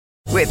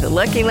With the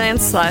Lucky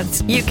Land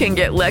Slots, you can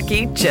get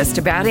lucky just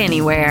about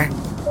anywhere.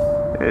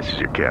 This is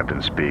your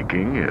captain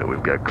speaking.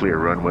 We've got clear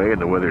runway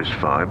and the weather's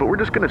fine, but we're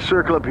just going to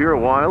circle up here a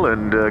while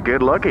and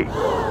get lucky.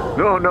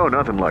 No,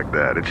 nothing like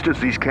that. It's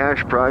just these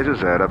cash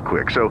prizes add up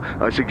quick. So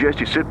I suggest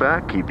you sit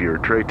back, keep your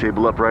tray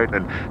table upright,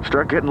 and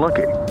start getting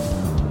lucky.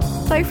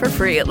 Play for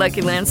free at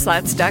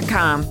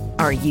LuckyLandSlots.com.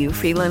 Are you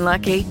feeling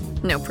lucky?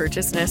 No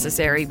purchase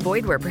necessary.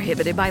 Void where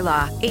prohibited by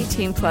law.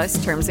 18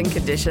 plus terms and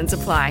conditions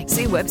apply.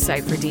 See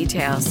website for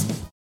details.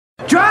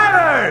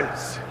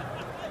 Drivers!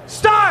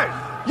 Start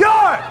your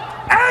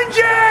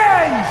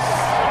engines!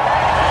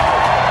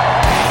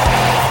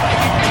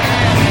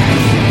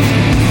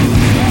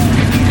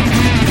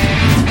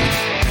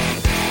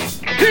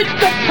 Hit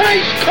the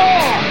pace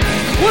car!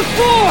 What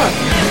for?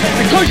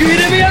 Because you hit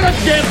every other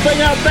damn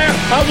thing out there,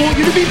 I want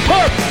you to be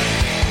perfect!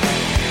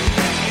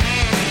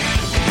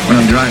 When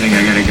I'm driving,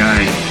 I got a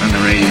guy on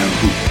the radio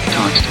who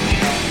talks to me.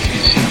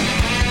 Can't see him,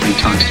 but he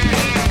talks to me.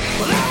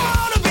 Well, I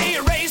wanna be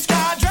a race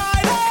car driver.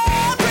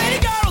 Pretty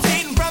girls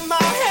eating from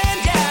my hand,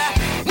 yeah.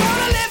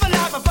 Wanna live a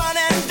life of fun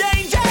and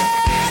danger.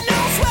 No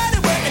sweaty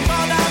working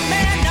for the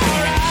man,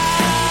 alright.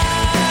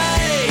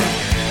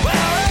 Well,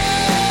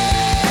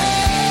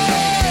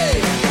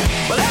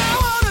 I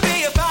wanna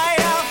be a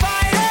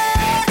firefighter.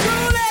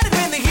 Cool-headed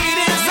when the heat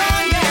is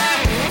on,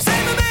 yeah.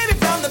 Save my baby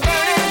from the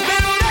burning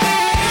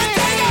building.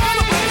 Take her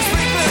home with the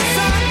sprinkler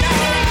sun,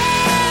 alright.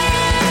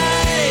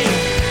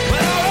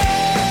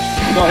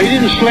 No, he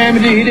didn't slam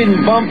you, he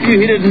didn't bump you,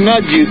 he didn't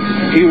nudge you,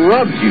 he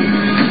rubbed you.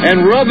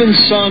 And rubbing,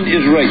 son,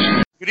 is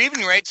racing. Good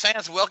evening, race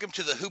fans. Welcome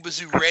to the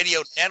Hoobazoo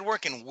Radio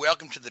Network, and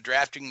welcome to the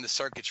Drafting the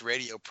Circuits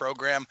radio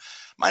program.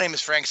 My name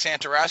is Frank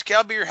Santorowski.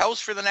 I'll be your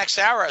host for the next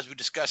hour as we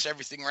discuss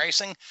everything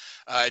racing.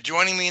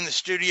 Joining me in the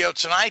studio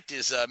tonight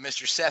is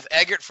Mr. Seth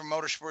Eggert from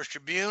Motorsports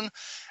Tribune,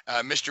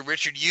 Mr.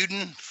 Richard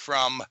Uden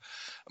from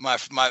my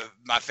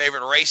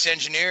favorite race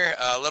engineer.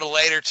 A little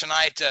later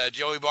tonight,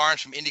 Joey Barnes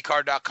from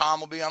IndyCar.com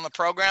will be on the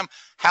program.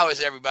 How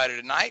is everybody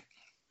tonight?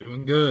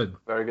 Doing good.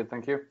 Very good,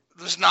 thank you.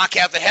 Let's knock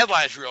out the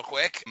headlines real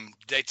quick.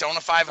 Daytona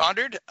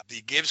 500,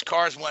 the Gibbs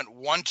cars went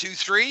 1, 2,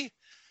 3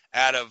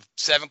 out of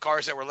 7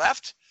 cars that were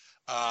left.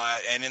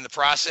 And in the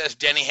process,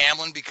 Denny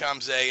Hamlin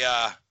becomes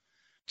a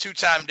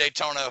two-time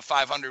Daytona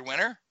 500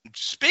 winner.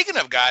 Speaking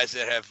of guys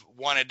that have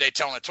won at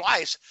Daytona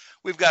twice,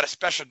 we've got a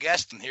special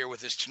guest in here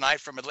with us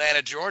tonight from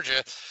Atlanta,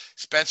 Georgia,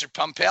 Spencer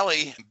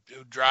Pumpelly,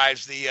 who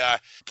drives the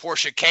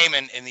Porsche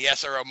Cayman in the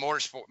SRO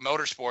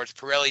Motorsports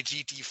Pirelli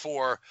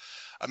GT4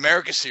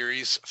 America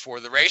Series for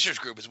the Racers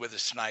Group, is with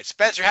us tonight.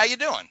 Spencer, how you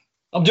doing?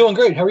 I'm doing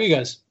great. How are you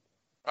guys?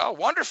 Oh,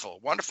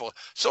 wonderful.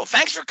 So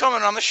thanks for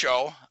coming on the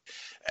show.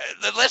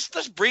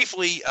 Let's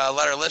briefly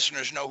let our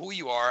listeners know who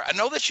you are. I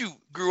know that you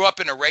grew up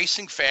in a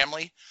racing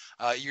family.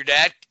 Your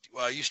dad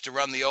used to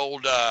run the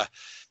old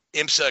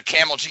IMSA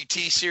Camel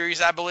GT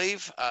series, I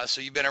believe.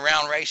 So you've been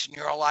around racing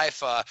your whole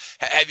life.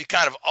 Have you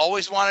kind of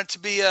always wanted to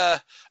be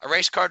a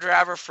race car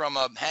driver from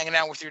hanging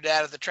out with your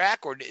dad at the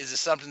track, or is it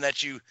something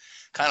that you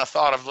kind of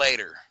thought of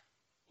later?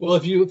 Well,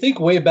 if you think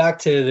way back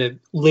to the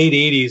late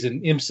 80s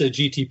and IMSA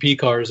GTP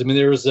cars, I mean,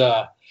 there was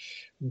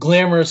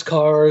glamorous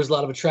cars, a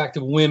lot of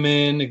attractive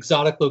women,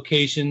 exotic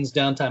locations,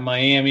 downtown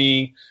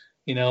Miami,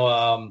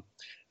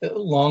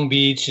 Long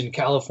Beach and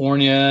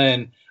California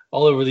and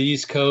all over the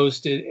East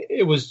Coast.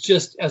 It was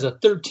just, as a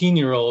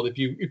 13-year-old,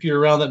 if you're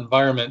around that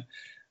environment,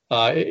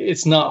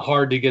 it's not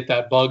hard to get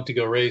that bug to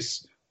go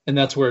race. And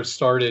that's where it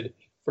started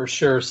for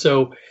sure.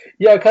 So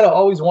yeah, I kind of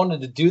always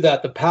wanted to do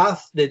that. The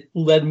path that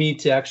led me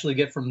to actually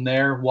get from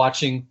there,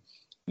 watching,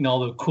 all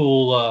the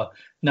cool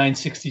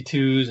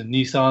 962s and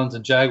Nissans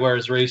and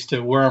Jaguars race,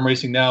 to where I'm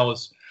racing now,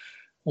 was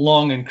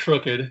long and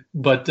crooked.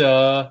 But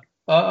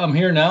I'm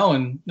here now,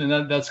 and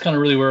that's kind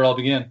of really where it all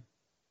began.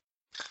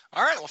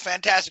 All right, well,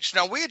 fantastic. So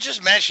now, we had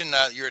just mentioned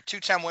you're a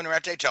two-time winner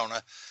at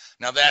Daytona.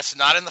 Now, that's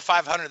not in the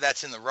 500.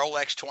 That's in the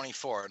Rolex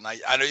 24. And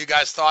I know you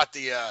guys thought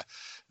the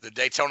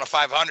Daytona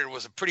 500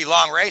 was a pretty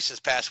long race this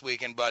past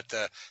weekend, but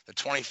the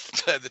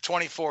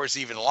 24 is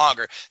even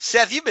longer.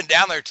 Seth, you've been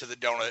down there to the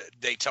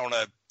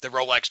Daytona, the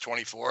Rolex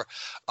 24.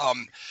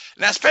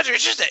 Now, Spencer,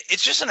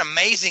 it's just an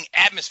amazing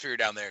atmosphere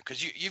down there,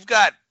 because you've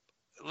got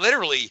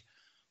literally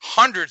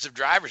hundreds of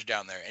drivers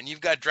down there, and you've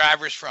got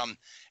drivers from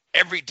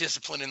every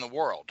discipline in the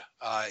world.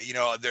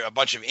 There are a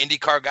bunch of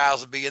IndyCar guys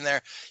will be in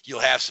there. You'll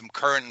have some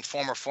current and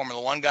former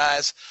Formula One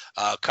guys.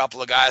 A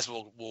couple of guys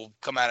will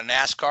come out of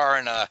NASCAR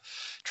and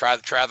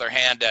try their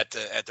hand at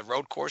the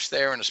road course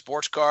there in a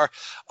sports car.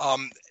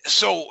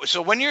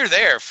 So when you're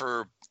there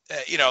for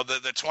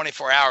the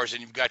 24 hours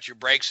and you've got your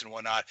breaks and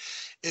whatnot,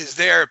 is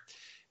there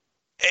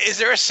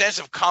a sense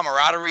of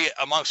camaraderie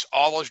amongst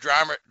all those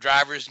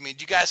drivers? I mean,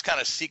 do you guys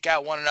kind of seek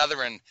out one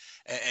another and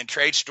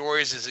trade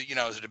stories? Is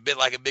it a bit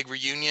like a big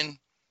reunion?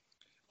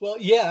 Well,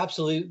 yeah,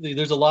 absolutely.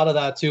 There's a lot of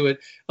that to it.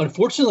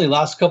 Unfortunately,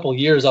 last couple of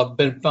years, I've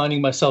been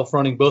finding myself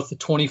running both the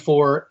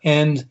 24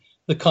 and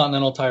the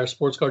Continental Tire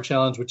Sports Car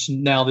Challenge, which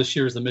now this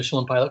year is the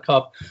Michelin Pilot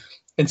Cup.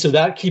 And so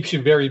that keeps you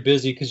very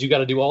busy, because you got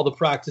to do all the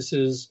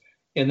practices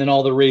and then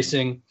all the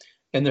racing.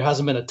 and there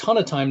hasn't been a ton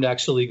of time to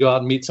actually go out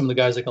and meet some of the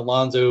guys like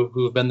Alonso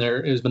who's been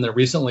there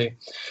recently.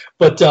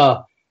 But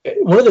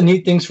one of the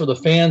neat things for the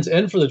fans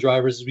and for the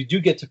drivers is we do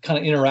get to kind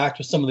of interact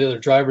with some of the other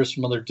drivers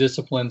from other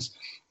disciplines.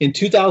 In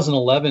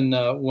 2011,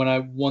 when I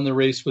won the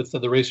race with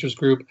the Racers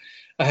Group,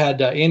 I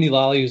had Andy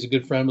Lally, who's a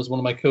good friend, was one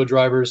of my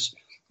co-drivers,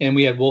 and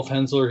we had Wolf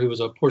Hensler, who was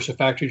a Porsche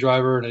factory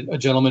driver, and a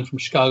gentleman from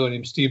Chicago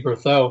named Steve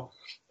Berthaud.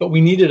 But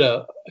we needed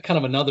a kind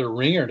of another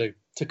ringer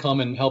to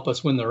come and help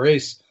us win the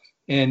race.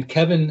 And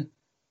Kevin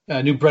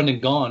knew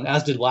Brendan Gaughan,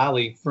 as did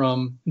Lally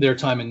from their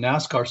time in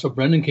NASCAR. So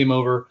Brendan came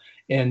over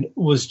and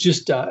was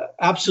just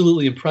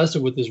absolutely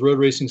impressive with his road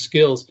racing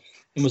skills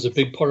and was a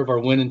big part of our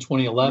win in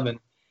 2011.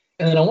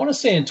 And then I want to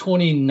say in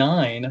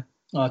 2009,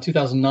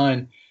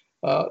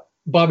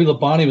 Bobby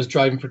Labonte was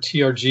driving for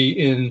TRG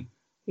in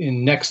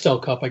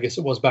Nextel Cup, I guess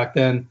it was back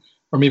then,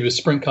 or maybe it was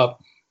Sprint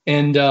Cup.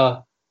 And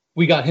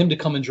we got him to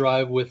come and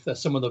drive with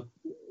some of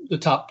the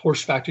top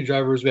Porsche factory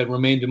drivers. We had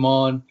Romain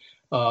Dumont,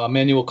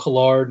 Emmanuel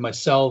Collard,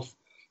 myself.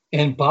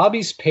 And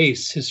Bobby's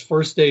pace, his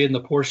first day in the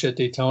Porsche at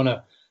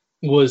Daytona,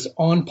 was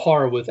on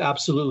par with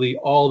absolutely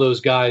all those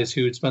guys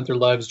who had spent their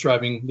lives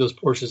driving those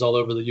Porsches all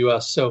over the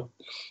U.S. So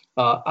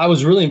I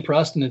was really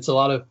impressed, and it's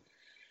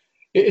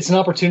an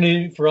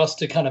opportunity for us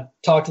to kind of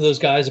talk to those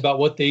guys about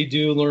what they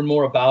do, learn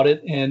more about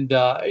it. And,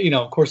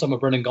 of course, I'm a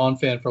Brendan Gaughan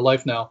fan for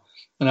life now,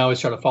 and I always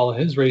try to follow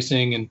his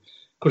racing. And,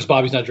 of course,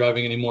 Bobby's not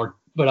driving anymore,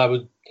 but I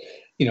would,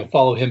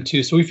 follow him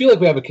too. So we feel like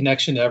we have a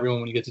connection to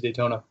everyone when you get to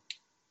Daytona.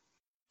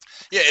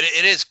 Yeah,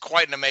 it is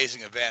quite an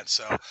amazing event.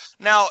 So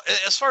now,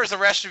 as far as the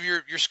rest of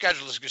your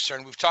schedule is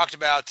concerned, we've talked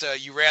about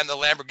you ran the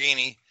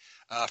Lamborghini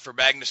for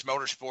Magnus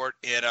Motorsport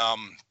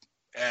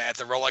at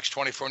the Rolex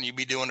 24, and you'll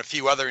be doing a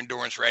few other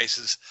endurance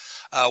races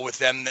with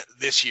them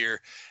this year.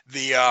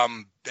 The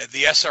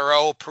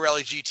SRO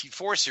Pirelli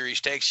GT4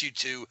 series takes you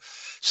to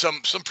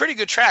some pretty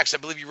good tracks. I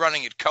believe you're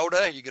running at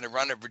COTA. You're going to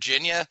run at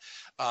Virginia.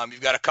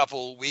 You've got a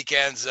couple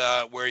weekends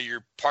where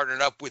you're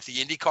partnered up with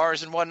the Indy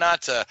cars and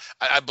whatnot.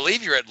 I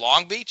believe you're at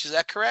Long Beach. Is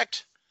that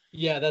correct?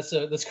 Yeah,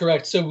 that's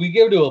correct. So we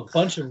go to a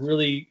bunch of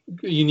really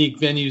unique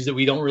venues that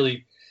we don't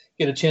really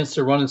get a chance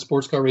to run in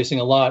sports car racing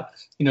a lot.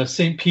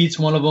 St. Pete's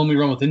one of them. We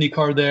run with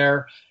IndyCar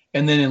there.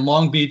 And then in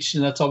Long Beach,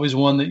 and that's always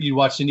one that you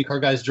watch IndyCar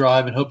guys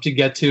drive and hope to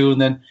get to. And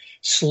then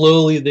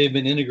slowly they've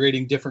been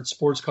integrating different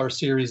sports car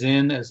series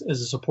in as a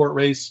support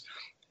race.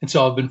 And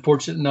so I've been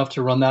fortunate enough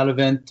to run that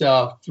event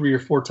 3 or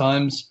 4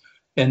 times.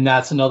 And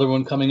that's another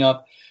one coming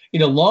up.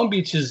 Long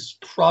Beach is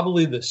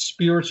probably the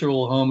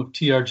spiritual home of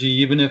TRG,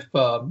 even if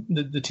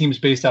the team's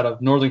based out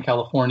of Northern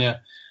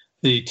California.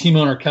 The team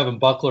owner, Kevin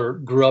Buckler,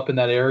 grew up in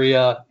that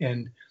area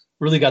and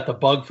really got the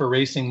bug for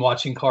racing,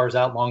 watching cars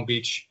out Long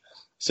Beach.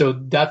 So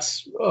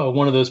that's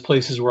one of those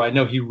places where I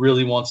know he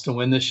really wants to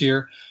win this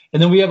year.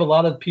 And then we have a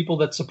lot of people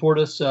that support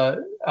us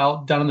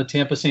out down in the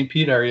Tampa, St.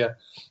 Pete area.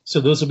 So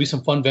those will be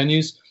some fun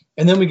venues.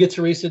 And then we get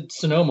to race at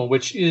Sonoma,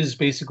 which is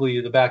basically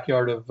the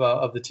backyard of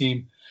the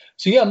team.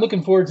 So, yeah, I'm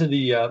looking forward to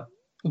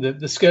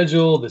the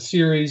schedule, the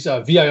series.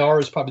 VIR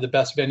is probably the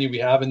best venue we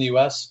have in the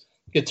U.S.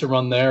 Get to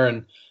run there.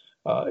 And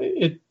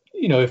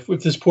if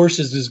this Porsche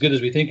is as good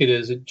as we think it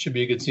is, it should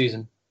be a good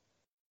season.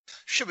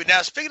 Should be.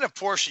 Now, speaking of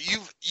Porsche,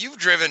 you've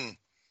driven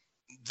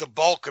the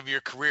bulk of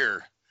your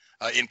career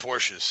in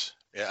Porsches.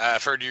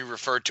 I've heard you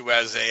referred to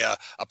as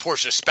a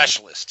Porsche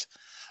specialist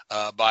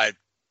by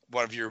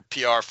one of your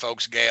PR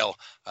folks, Gail.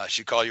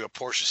 She called you a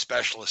Porsche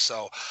specialist.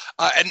 So,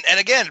 and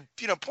again,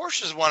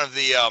 Porsche is one of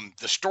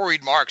the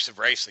storied marks of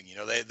racing.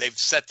 They've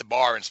set the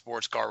bar in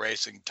sports car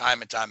racing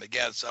time and time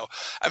again. So,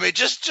 I mean,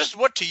 just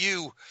what to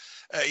you?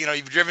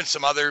 You've driven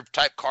some other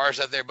type cars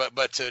out there,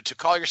 but to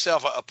call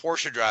yourself a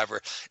Porsche driver,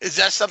 is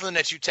that something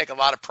that you take a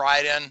lot of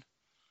pride in?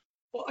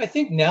 Well, I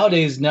think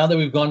nowadays, now that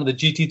we've gone to the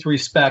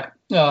GT3 spec,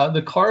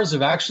 the cars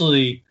have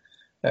actually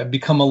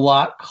become a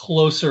lot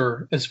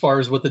closer as far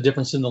as what the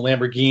difference in the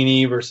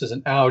Lamborghini versus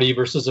an Audi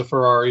versus a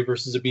Ferrari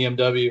versus a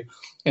BMW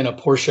and a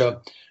Porsche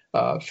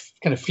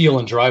kind of feel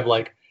and drive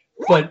like.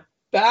 But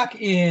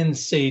back in,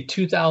 say,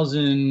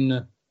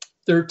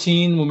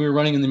 2013, when we were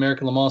running in the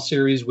American Le Mans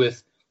Series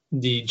with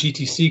the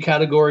GTC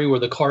category, where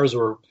the cars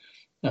were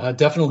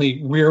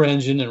definitely rear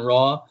engine and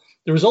raw,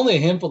 there was only a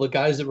handful of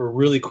guys that were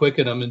really quick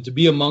in them. And to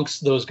be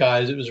amongst those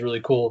guys, it was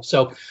really cool.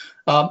 So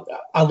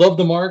I love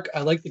the mark. I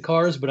like the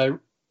cars, but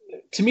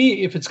to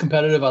me, if it's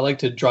competitive, I like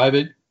to drive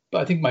it.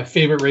 I think my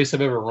favorite race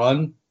I've ever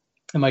run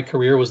in my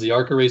career was the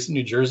ARCA race in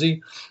New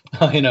Jersey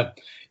in a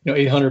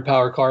 800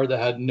 power car that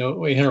had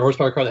 800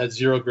 horsepower car that had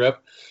zero grip.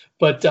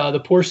 But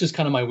the Porsche is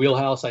kind of my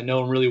wheelhouse. I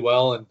know them really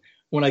well. And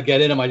when I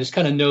get in them, I just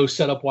kind of know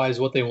setup wise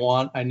what they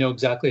want. I know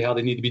exactly how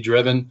they need to be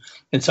driven.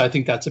 And so I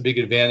think that's a big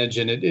advantage.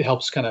 And it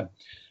helps kind of,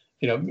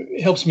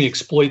 it helps me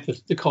exploit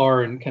the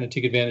car and kind of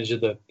take advantage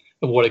of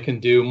what it can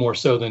do more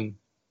so than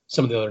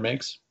some of the other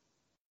makes.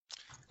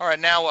 All right,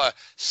 now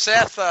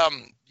Seth,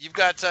 you've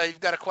got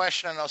a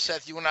question. I know,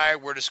 Seth, you and I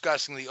were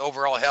discussing the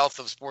overall health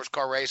of sports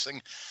car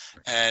racing,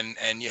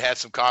 and you had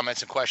some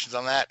comments and questions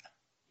on that.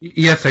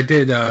 Yes, I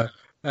did.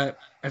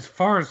 As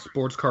far as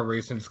sports car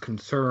racing is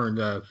concerned,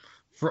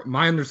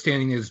 my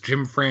understanding is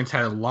Jim France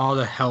had a lot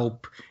of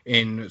help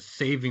in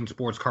saving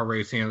sports car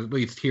racing, at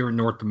least here in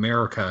North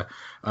America.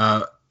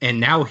 And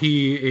now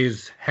he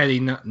is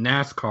heading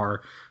NASCAR.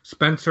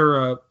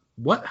 Spencer,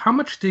 how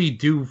much did he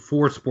do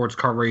for sports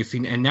car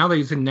racing? And now that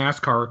he's in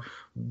NASCAR,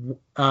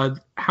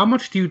 how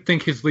much do you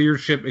think his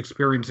leadership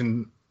experience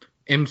in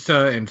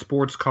IMSA and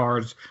sports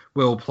cars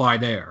will apply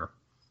there?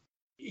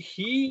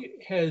 He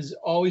has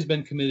always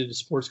been committed to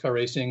sports car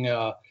racing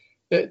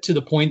to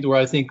the point where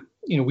I think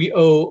we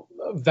owe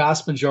a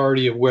vast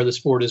majority of where the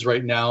sport is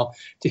right now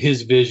to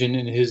his vision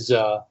and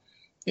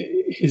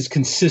his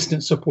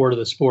consistent support of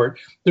the sport.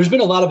 There's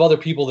been a lot of other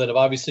people that have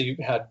obviously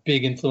had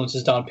big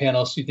influences. Don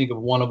Panos, you think of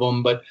one of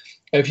them, but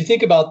if you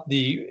think about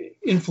the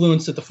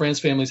influence that the France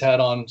family's had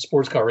on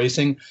sports car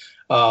racing,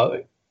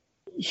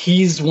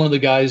 he's one of the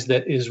guys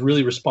that is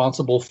really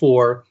responsible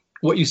for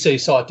what you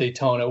saw at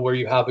Daytona, where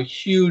you have a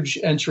huge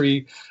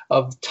entry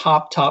of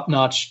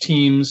top-notch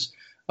teams,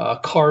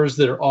 cars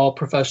that are all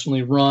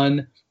professionally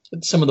run,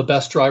 some of the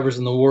best drivers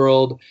in the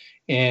world.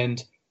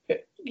 And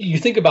you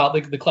think about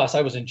the class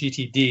I was in,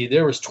 GTD,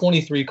 there was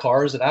 23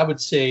 cars, and I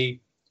would say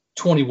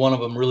 21 of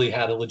them really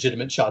had a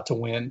legitimate shot to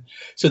win.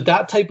 So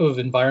that type of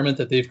environment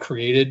that they've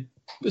created,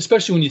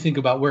 especially when you think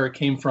about where it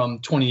came from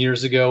 20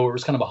 years ago, where it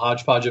was kind of a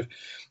hodgepodge of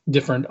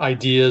different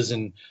ideas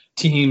and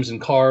teams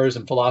and cars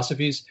and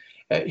philosophies,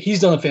 he's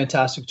done a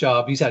fantastic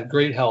job. He's had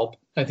great help.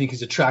 I think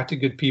he's attracted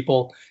good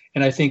people,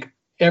 and I think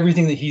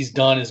everything that he's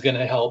done is going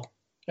to help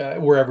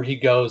wherever he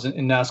goes. And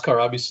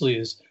NASCAR obviously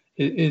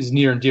is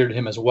near and dear to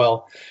him as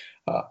well.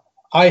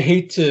 I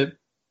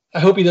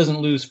hope he doesn't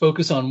lose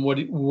focus on what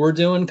we're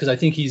doing, because I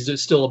think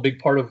he's still a big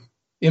part of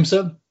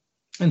IMSA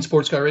and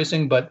sports car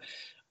racing. But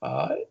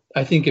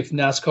I think if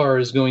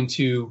NASCAR is going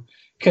to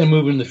kind of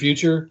move in the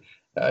future,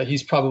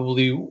 he's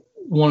probably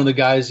one of the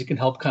guys that can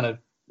help kind of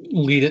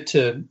lead it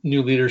to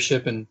new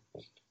leadership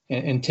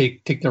and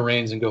take the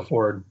reins and go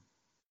forward.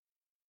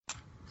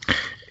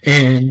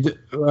 And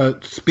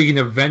speaking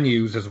of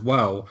venues as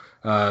well,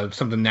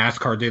 something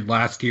NASCAR did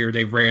last year,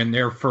 they ran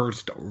their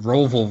first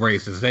Roval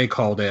races, they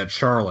called it, at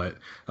Charlotte.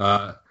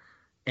 And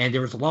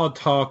there was a lot of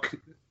talk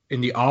in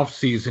the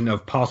off-season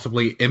of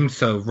possibly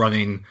IMSA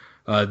running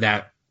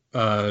that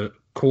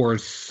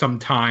course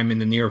sometime in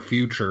the near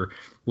future.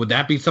 Would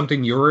that be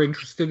something you're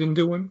interested in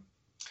doing?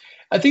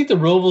 I think the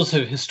Rovals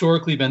have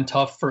historically been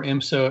tough for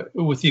IMSA,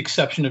 with the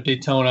exception of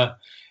Daytona.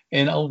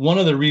 And one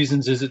of the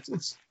reasons is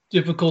it's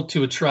difficult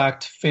to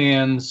attract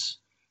fans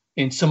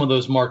in some of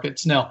those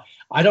markets. Now,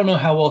 I don't know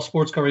how well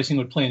sports car racing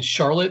would play in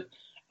Charlotte,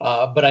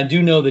 but I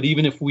do know that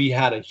even if we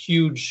had a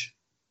huge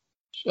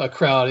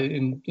crowd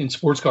in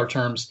sports car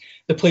terms,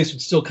 the place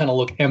would still kind of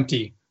look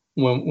empty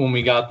when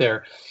we got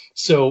there.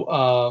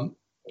 So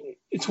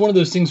it's one of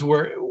those things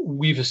where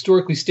we've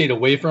historically stayed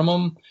away from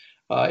them.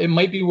 It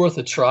might be worth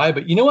a try,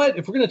 but you know what?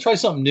 If we're going to try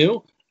something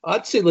new,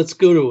 I'd say let's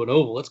go to an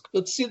oval.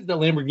 Let's see what the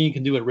Lamborghini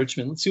can do at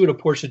Richmond. Let's see what a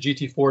Porsche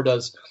GT4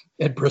 does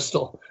at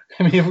Bristol.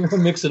 I mean, if we're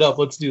going to mix it up,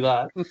 let's do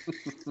that.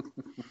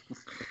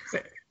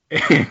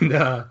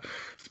 And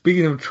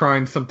speaking of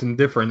trying something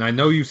different, I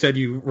know you said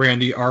you ran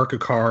the ARCA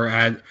car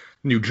at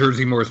New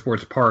Jersey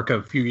Motorsports Park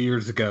a few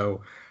years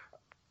ago.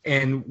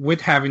 And with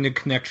having the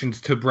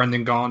connections to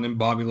Brendan Gaughan and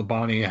Bobby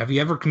Labonte, have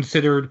you ever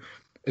considered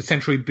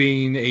essentially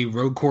being a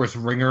road course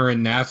ringer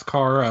in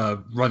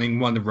NASCAR, running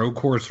one of the road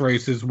course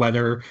races,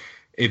 whether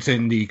it's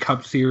in the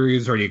Cup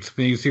Series or the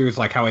Xfinity Series,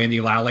 like how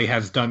Andy Lally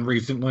has done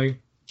recently?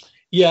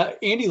 Yeah,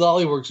 Andy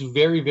Lally works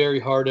very, very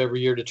hard every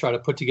year to try to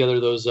put together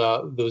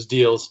those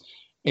deals.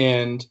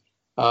 And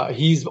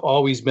he's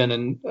always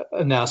been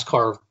a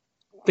NASCAR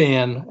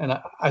fan. And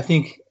I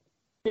think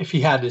if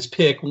he had his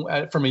pick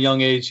from a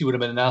young age, he would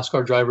have been a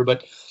NASCAR driver.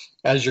 But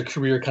as your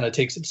career kind of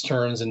takes its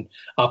turns and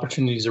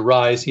opportunities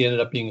arise, he ended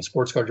up being a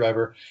sports car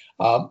driver.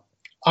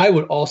 I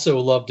would also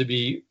love to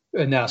be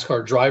a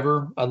NASCAR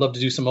driver. I'd love to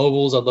do some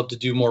ovals. I'd love to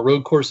do more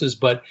road courses.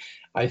 But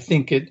I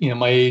think at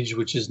my age,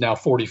 which is now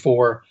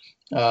 44,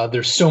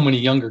 there's so many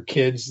younger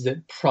kids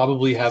that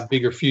probably have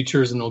bigger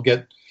futures and will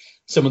get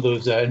some of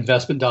those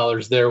investment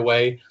dollars their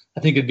way. I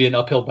think it'd be an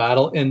uphill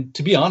battle. And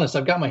to be honest,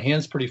 I've got my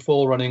hands pretty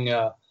full running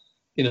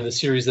the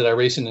series that I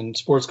race in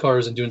sports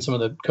cars and doing some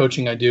of the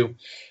coaching I do.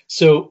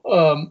 So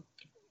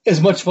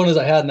as much fun as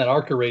I had in that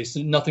ARCA race,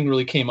 nothing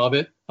really came of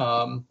it.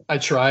 I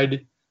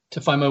tried to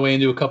find my way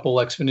into a couple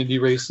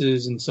Xfinity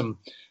races and some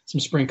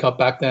Sprint Cup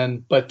back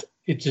then, but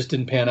it just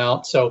didn't pan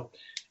out. So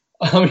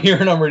I'm here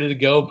and I'm ready to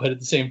go, but at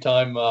the same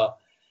time,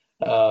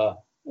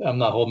 I'm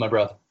not holding my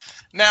breath.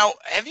 Now,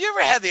 have you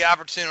ever had the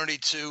opportunity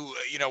to,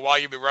 while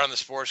you've been running the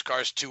sports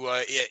cars, to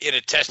in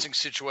a testing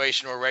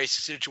situation or a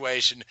racing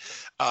situation,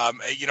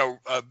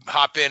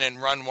 hop in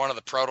and run one of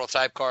the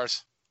prototype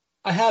cars?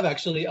 I have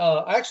actually.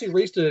 I actually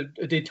raced a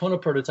Daytona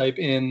prototype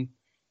in,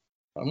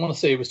 I want to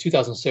say it was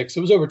 2006. It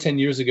was over 10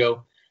 years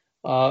ago.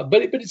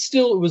 But it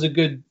was a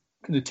good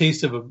kind of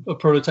taste of a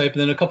prototype.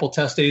 And then a couple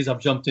test days, I've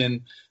jumped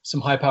in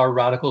some high power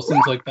radicals,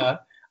 things like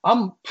that.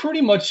 I'm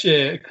pretty much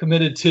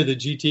committed to the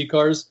GT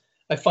cars.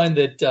 I find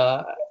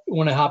that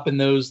when I hop in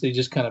those, they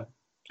just kind of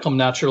come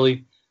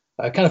naturally.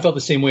 I kind of felt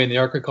the same way in the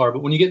ARCA car,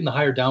 but when you get in the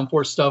higher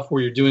downforce stuff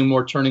where you're doing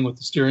more turning with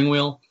the steering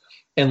wheel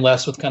and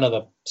less with kind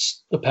of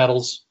the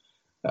pedals,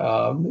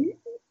 I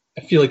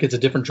feel like it's a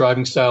different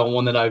driving style,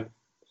 one that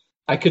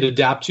I could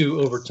adapt to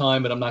over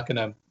time, but I'm not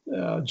going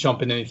to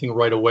jump into anything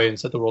right away and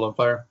set the world on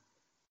fire.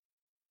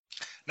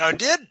 Now, I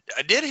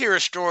did hear a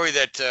story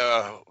that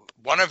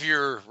one of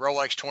your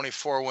Rolex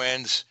 24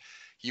 wins,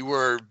 you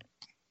were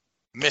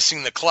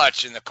missing the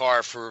clutch in the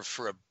car for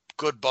a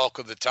good bulk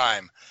of the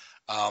time,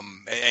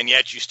 and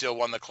yet you still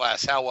won the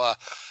class. How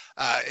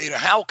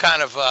how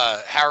kind of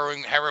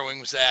harrowing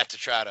was that to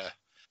try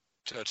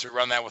to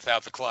run that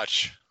without the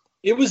clutch?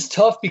 It was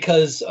tough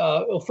because,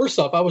 first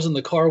off, I was in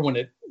the car when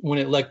it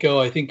let go.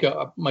 I think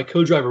my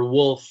co-driver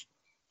Wolf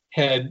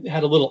had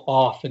a little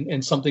off,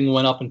 and something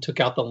went up and took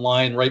out the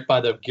line right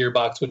by the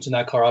gearbox, which in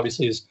that car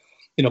obviously is,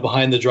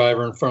 behind the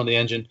driver in front of the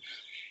engine.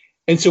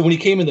 And so when he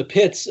came in the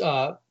pits,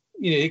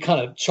 it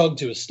kind of chugged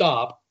to a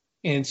stop.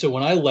 And so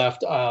when I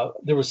left,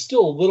 there was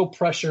still a little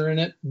pressure in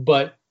it,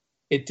 but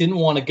it didn't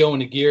want to go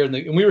into gear. And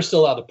we were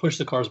still allowed to push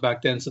the cars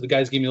back then. So the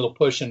guys gave me a little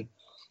push and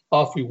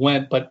off we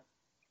went. But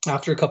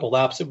after a couple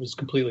laps, it was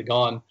completely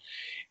gone.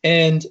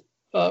 And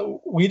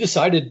we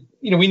decided,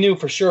 we knew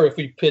for sure if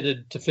we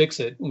pitted to fix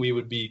it, we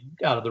would be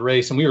out of the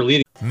race, and we were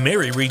leading.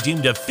 Mary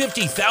redeemed a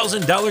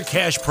 $50,000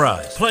 cash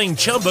prize playing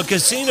Chumba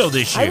Casino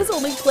this year. I was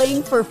only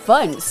playing for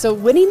fun, so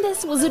winning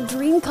this was a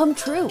dream come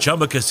true.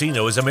 Chumba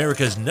Casino is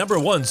America's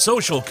 #1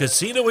 social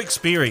casino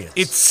experience.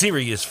 It's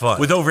serious fun.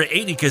 With over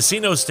 80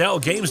 casino-style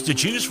games to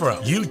choose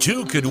from, you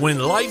too could win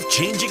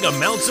life-changing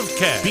amounts of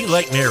cash. Be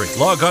like Mary.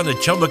 Log on to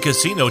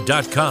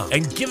ChumbaCasino.com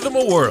and give them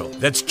a whirl.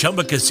 That's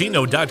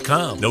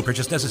ChumbaCasino.com. No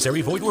purchase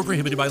necessary. Void where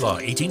prohibited by law.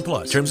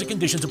 18+. Terms and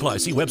conditions apply.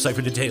 See website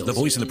for details. The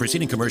voice in the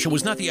preceding commercial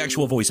was not the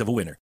actual voice of a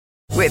winner.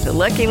 With the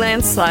Lucky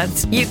Land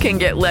Slots, you can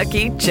get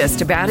lucky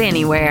just about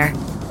anywhere.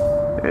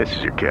 This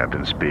is your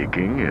captain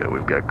speaking.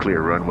 We've got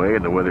clear runway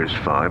and the weather's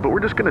fine, but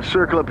we're just going to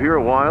circle up here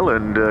a while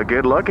and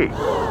get lucky.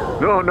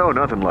 No,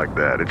 nothing like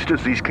that. It's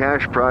just these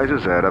cash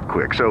prizes add up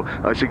quick. So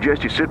I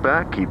suggest you sit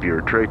back, keep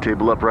your tray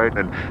table upright,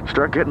 and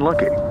start getting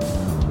lucky.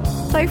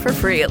 Play for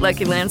free at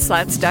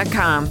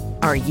LuckyLandSlots.com.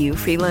 Are you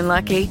feeling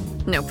lucky?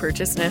 No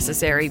purchase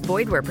necessary.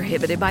 Void where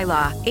prohibited by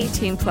law.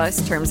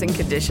 18+ terms and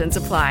conditions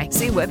apply.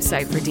 See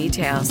website for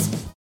details.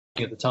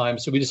 At the time,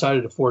 so we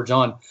decided to forge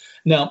on.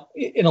 Now,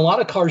 in a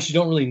lot of cars, you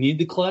don't really need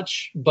the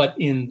clutch, but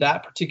in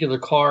that particular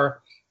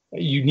car,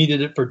 you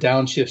needed it for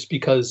downshifts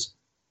because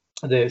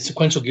the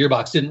sequential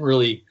gearbox didn't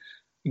really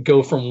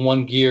go from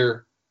one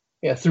gear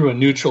through a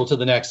neutral to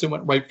the next. It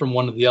went right from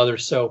one to the other,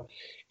 so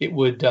it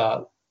would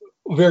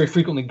very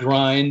frequently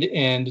grind,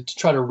 and to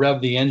try to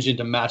rev the engine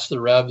to match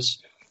the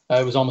revs,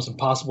 it was almost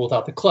impossible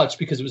without the clutch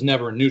because it was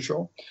never in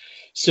neutral.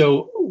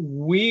 So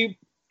we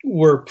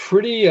were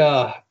pretty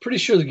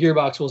sure the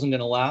gearbox wasn't going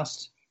to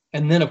last.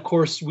 And then, of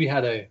course, we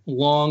had a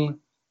long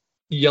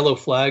yellow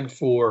flag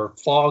for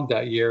fog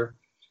that year,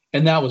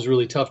 and that was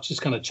really tough,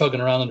 just kind of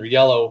chugging around under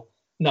yellow,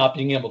 not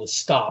being able to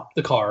stop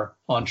the car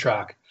on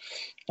track.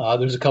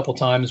 There's a couple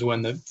times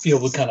when the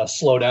field would kind of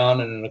slow down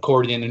in an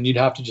accordion, and you'd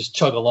have to just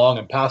chug along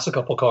and pass a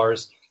couple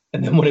cars.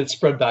 And then when it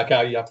spread back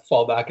out, you have to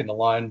fall back into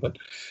line. But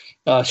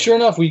sure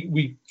enough,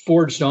 we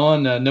forged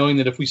on, knowing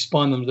that if we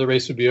spun, the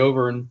race would be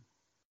over. And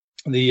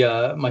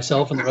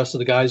myself and the rest of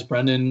the guys,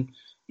 Brendan,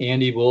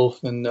 Andy,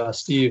 Wolf, and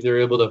Steve, they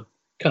were able to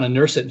kind of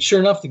nurse it. And sure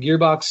enough, the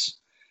gearbox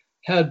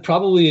had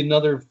probably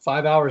another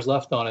 5 hours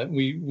left on it.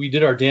 We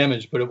did our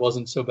damage, but it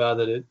wasn't so bad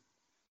that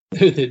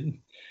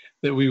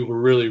that we were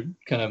really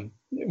kind of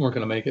weren't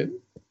going to make it.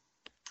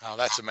 Oh,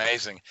 that's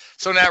amazing.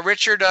 So now,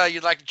 Richard,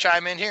 you'd like to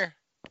chime in here?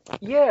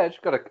 Yeah, I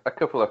just got a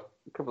couple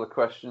of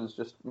questions,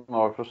 just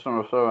more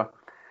from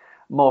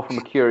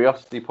a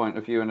curiosity point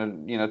of view,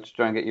 and to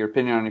try and get your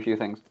opinion on a few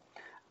things.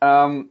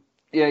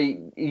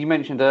 You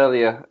mentioned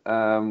earlier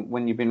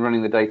when you've been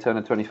running the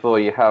Daytona 24,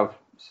 you have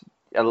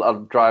a lot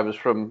of drivers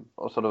from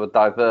sort of a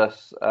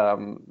diverse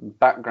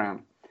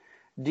background.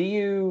 Do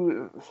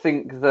you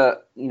think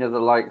that the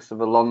likes of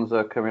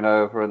Alonso coming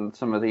over and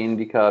some of the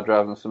IndyCar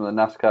drivers and some of the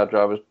NASCAR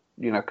drivers,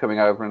 coming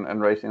over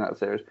and racing that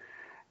series,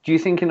 do you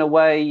think in a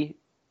way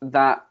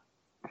that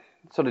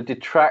sort of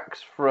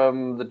detracts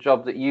from the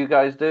job that you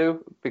guys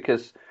do?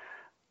 Because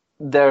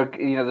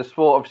the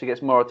sport obviously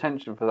gets more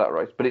attention for that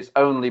race, but it's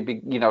only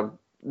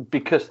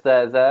because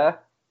they're there.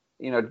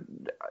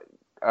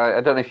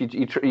 I don't know if you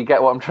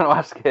get what I'm trying to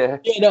ask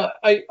here. Yeah, no,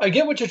 I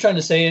get what you're trying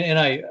to say, and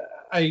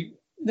I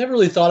never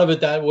really thought of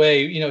it that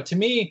way. To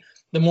me,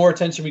 the more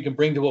attention we can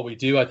bring to what we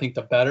do, I think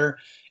the better.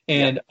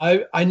 And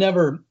yeah. I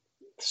never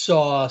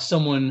saw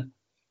someone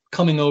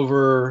coming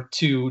over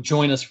to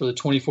join us for the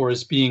 24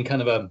 as being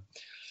kind of an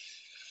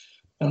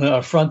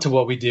affront to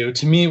what we do.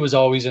 To me, it was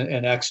always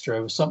an extra.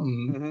 It was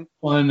something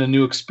fun, a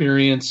new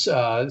experience,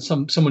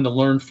 someone to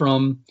learn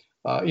from.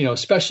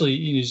 Especially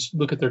you just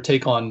look at their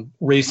take on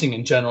racing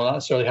in general, not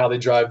necessarily how they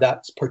drive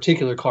that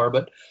particular car,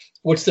 but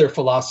what's their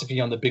philosophy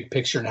on the big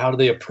picture and how do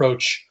they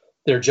approach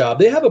their job.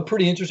 They have a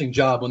pretty interesting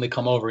job when they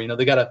come over.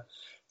 They got a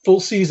full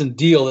season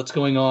deal that's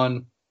going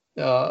on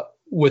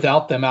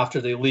without them after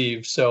they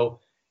leave. So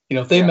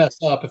if they mess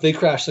up, if they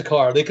crash the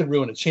car, they could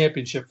ruin a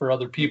championship for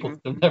other people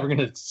they're never going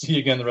to see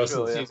again the rest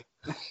of the season.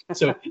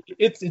 So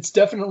it's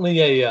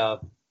definitely a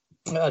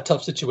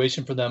tough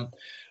situation for them.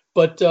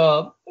 But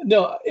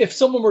no, if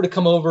someone were to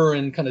come over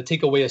and kind of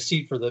take away a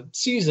seat for the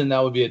season,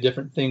 that would be a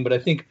different thing. But I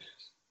think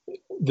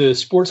the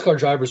sports car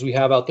drivers we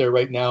have out there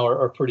right now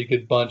are a pretty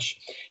good bunch.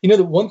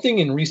 The one thing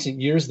in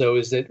recent years, though,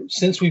 is that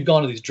since we've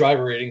gone to these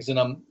driver ratings, and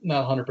I'm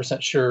not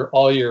 100% sure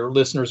all your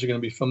listeners are going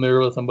to be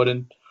familiar with them, but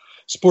in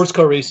sports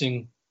car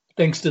racing,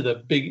 thanks to the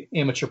big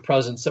amateur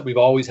presence that we've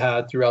always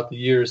had throughout the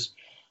years,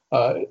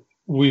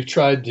 we've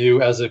tried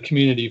to, as a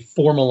community,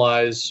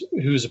 formalize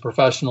who's a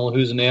professional,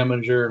 who's an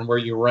amateur, and where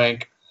you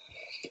rank.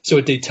 So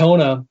at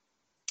Daytona,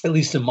 at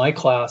least in my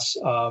class,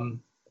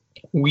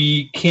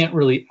 we can't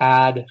really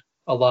add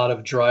a lot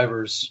of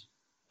drivers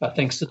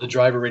thanks to the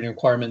driver rating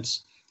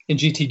requirements. In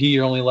GTD,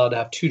 you're only allowed to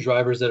have 2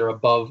 drivers that are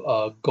above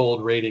a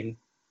gold rating.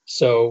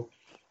 So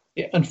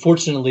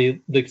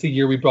unfortunately, the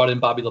year we brought in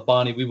Bobby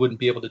Labonte, we wouldn't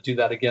be able to do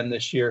that again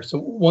this year. So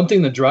one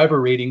thing the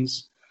driver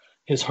ratings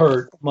has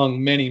hurt,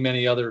 among many,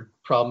 many other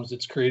problems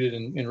it's created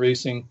in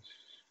racing,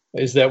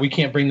 is that we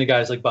can't bring the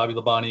guys like Bobby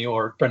Labonte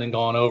or Brendan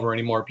Gaughan over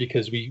anymore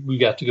because we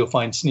got to go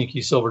find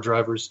sneaky silver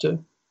drivers to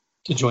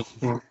join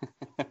the team.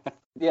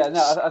 Yeah,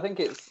 no, I think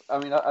it's. I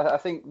mean, I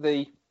think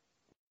the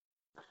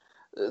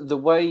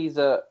way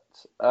that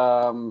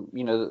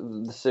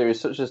the series,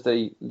 such as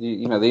the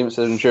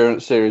IMSA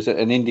Endurance Series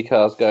and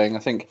IndyCar's going, I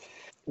think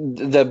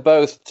they're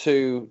both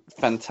 2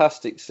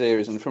 fantastic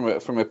series, and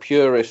from a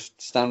purist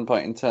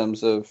standpoint in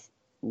terms of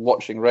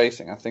watching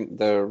racing, I think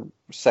they're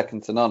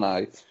second to none.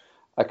 I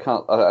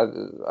can't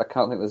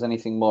think there's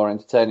anything more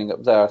entertaining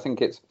up there. I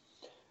think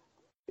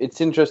it's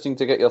interesting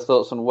to get your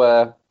thoughts on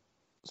where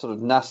sort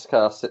of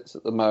NASCAR sits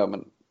at the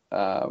moment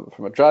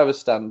from a driver's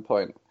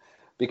standpoint,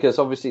 because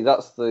obviously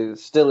that's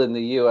still in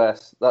the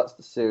US, that's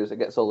the series that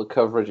gets all the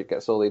coverage, it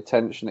gets all the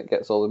attention, it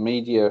gets all the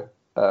media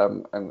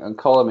and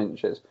column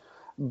inches.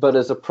 But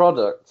as a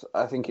product,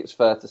 I think it's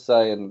fair to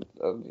say, and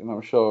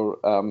I'm sure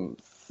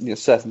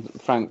Seth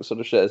and Frank sort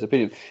of share his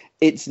opinion,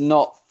 it's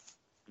not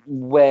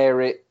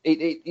where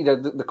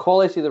the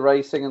quality of the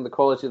racing and the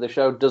quality of the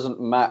show doesn't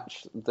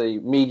match the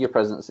media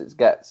presence it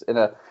gets in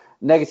a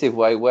negative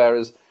way,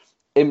 whereas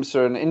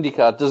IMSA and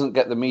IndyCar doesn't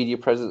get the media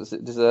presence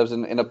it deserves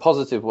in a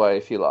positive way,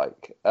 if you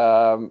like.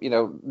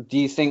 Do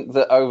you think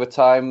that over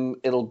time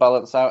it'll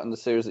balance out and the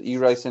series that you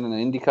race in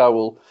and IndyCar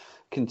will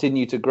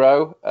continue to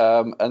grow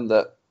and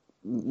that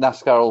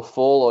NASCAR will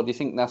fall, or do you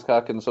think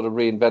NASCAR can sort of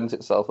reinvent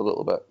itself a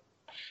little bit?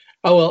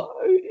 Oh, well,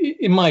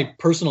 in my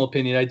personal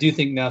opinion, I do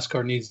think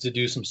NASCAR needs to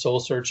do some soul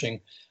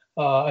searching.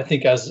 I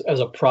think as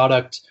a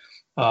product,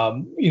 a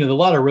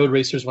lot of road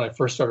racers when I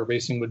first started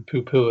racing would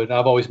poo-poo it, and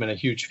I've always been a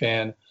huge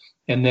fan.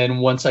 And then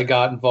once I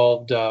got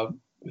involved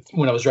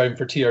when I was driving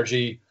for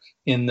TRG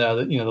in the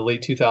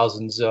late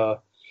 2000s,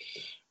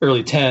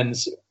 early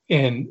 10s,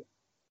 and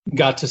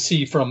got to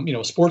see from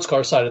sports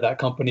car side of that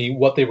company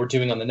what they were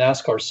doing on the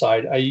NASCAR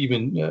side, I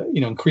even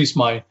increased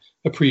my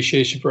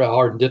appreciation for how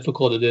hard and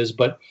difficult it is.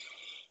 But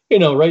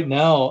right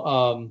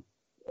now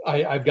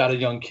I've got a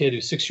young kid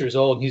who's 6 years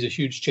old, and he's a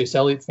huge Chase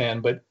Elliott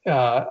fan, but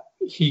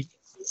he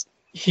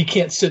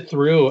can't sit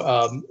through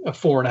a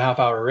 4.5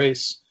 hour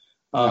race.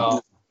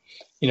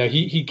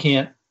 He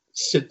can't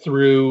sit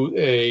through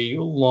a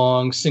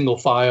long single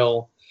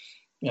file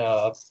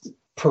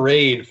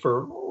parade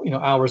for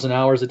hours and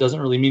hours. It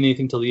doesn't really mean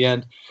anything till the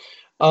end.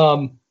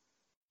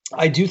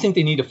 I do think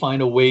they need to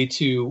find a way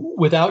to,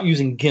 without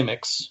using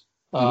gimmicks,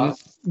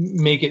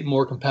 make it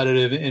more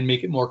competitive and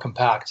make it more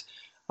compact.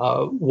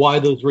 Why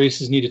those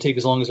races need to take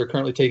as long as they're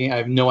currently taking, I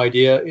have no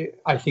idea.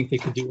 I think they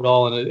could do it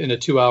all in a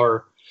 2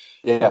 hour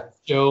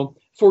show.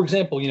 For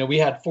example, we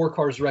had 4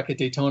 cars wreck at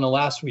Daytona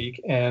last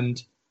week,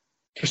 and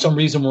for some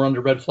reason we're under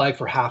red flag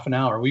for half an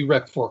hour. We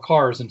wrecked 4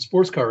 cars in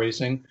sports car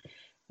racing.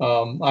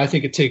 I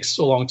think it takes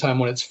a long time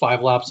when it's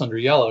 5 laps under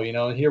yellow,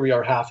 and here we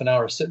are half an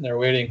hour sitting there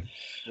waiting.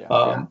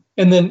 And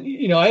then,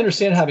 I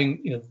understand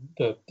having,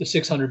 the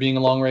 600 being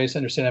a long race. I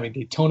understand having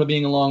Daytona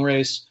being a long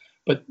race,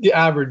 but the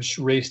average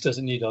race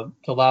doesn't need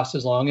to last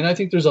as long. And I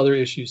think there's other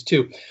issues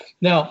too.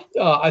 Now,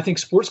 I think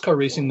sports car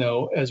racing,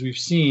 though, as we've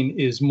seen,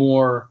 is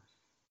more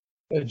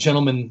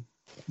gentleman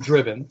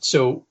driven.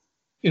 So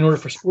in order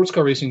for sports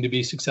car racing to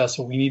be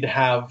successful, we need to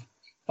have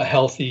a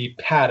healthy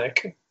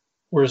paddock.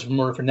 Whereas in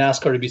order for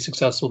NASCAR to be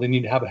successful, they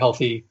need to have a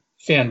healthy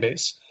fan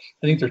base.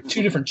 I think there are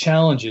 2 different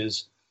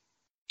challenges.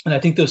 And I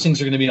think those things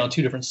are going to be on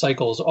 2 different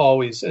cycles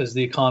always as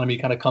the economy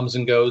kind of comes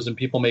and goes and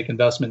people make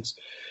investments.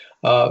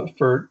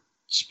 For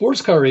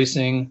sports car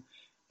racing,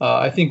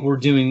 I think we're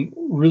doing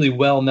really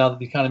well now that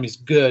the economy is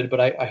good, but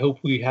I hope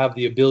we have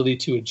the ability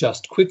to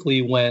adjust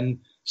quickly when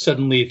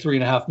suddenly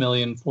 $3.5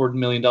 million, $4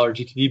 million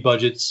GTD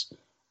budgets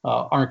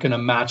aren't going to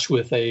match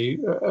with a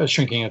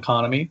shrinking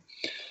economy.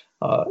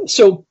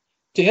 So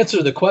to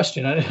answer the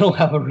question, I don't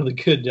have a really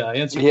good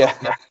answer.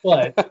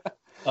 But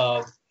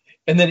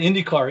and then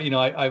IndyCar,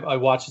 I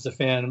watch as a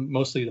fan,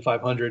 mostly the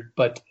 500,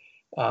 but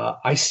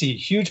I see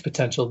huge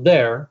potential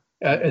there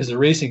as the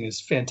racing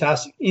is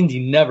fantastic. Indy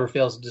never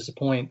fails to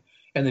disappoint.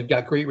 and they've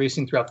got great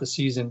racing throughout the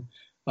season,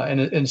 and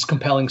it's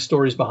compelling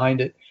stories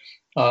behind it.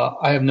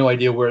 I have no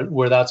idea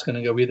where that's going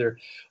to go either,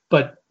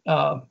 but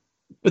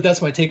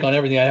that's my take on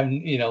everything. I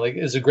haven't,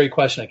 it's a great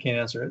question. I can't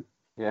answer it.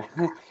 Yeah,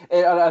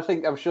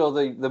 I'm sure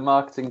the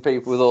marketing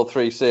people with all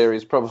three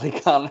series probably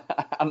can't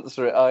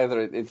answer it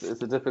either. It's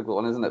a difficult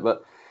one, isn't it?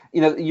 But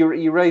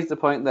you raised a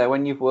point there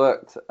when you've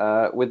worked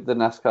with the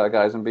NASCAR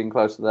guys and been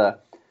close to there.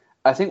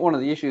 I think one of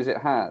the issues it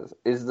has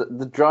is that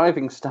the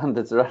driving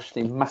standards are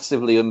actually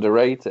massively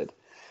underrated.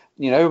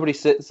 Everybody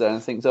sits there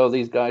and thinks, oh,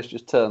 these guys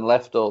just turn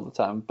left all the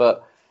time,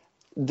 but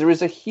there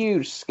is a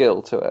huge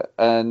skill to it.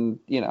 And,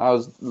 I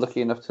was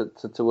lucky enough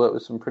to work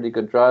with some pretty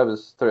good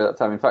drivers through that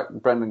time. In fact,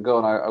 Brendan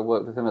Gaughan, I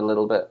worked with him a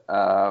little bit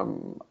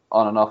on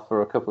and off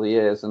for a couple of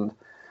years. And,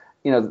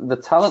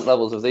 the talent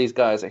levels of these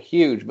guys are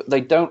huge, but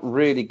they don't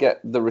really get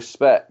the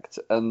respect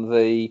and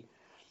the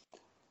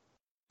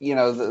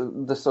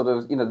sort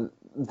of,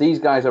 these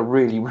guys are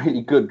really,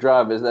 really good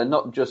drivers. They're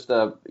not just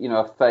a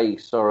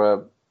face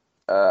or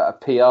a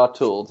PR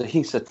tool.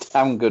 These are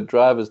damn good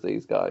drivers,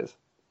 these guys.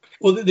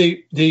 Well,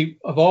 they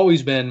have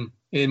always been,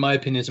 in my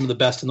opinion, some of the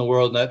best in the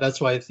world. And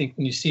that's why I think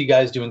when you see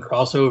guys doing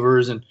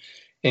crossovers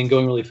and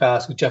going really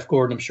fast, Jeff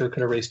Gordon, I'm sure,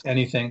 could have raced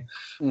anything.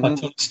 Mm-hmm.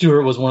 Tony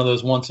Stewart was one of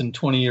those once in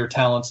 20-year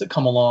talents that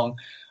come along.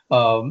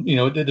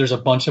 There's a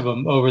bunch of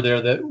them over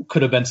there that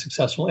could have been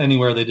successful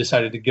anywhere they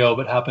decided to go,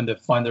 but happened to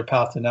find their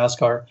path to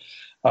NASCAR.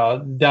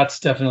 That's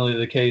definitely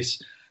the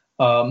case.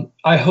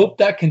 I hope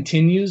that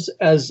continues.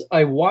 As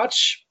I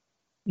watch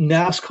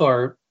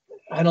NASCAR,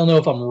 I don't know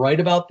if I'm right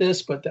about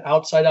this, but the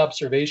outside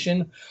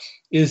observation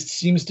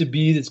seems to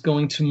be it's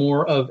going to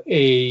more of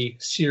a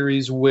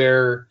series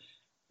where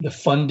the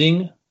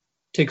funding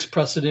takes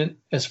precedent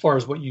as far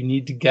as what you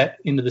need to get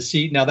into the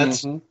seat. Now,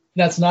 that's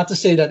not to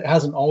say that it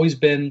hasn't always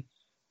been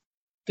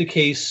the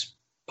case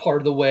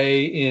part of the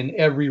way in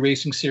every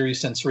racing series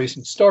since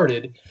racing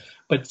started,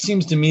 but it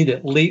seems to me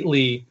that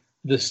lately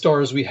the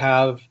stars we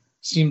have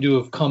seem to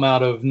have come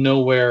out of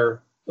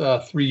nowhere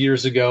 3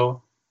 years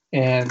ago,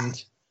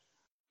 and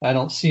I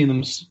don't see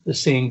them the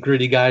same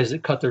gritty guys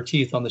that cut their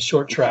teeth on the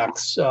short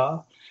tracks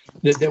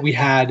that we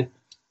had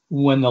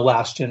when the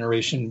last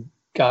generation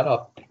got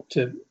up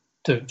to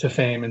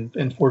fame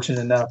and fortune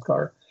in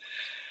NASCAR.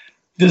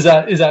 Is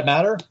that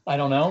matter? I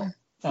don't know.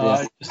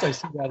 I see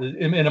that,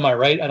 and am I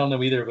right? I don't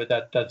know either,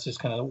 but that's just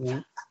kind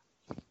of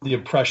the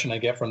impression I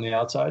get from the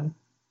outside.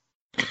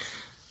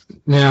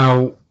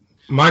 Now,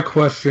 my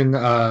question,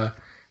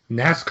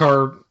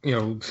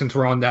 NASCAR, since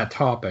we're on that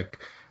topic,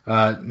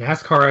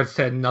 NASCAR has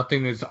said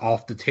nothing is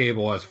off the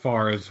table as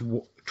far as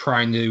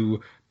trying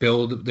to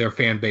build their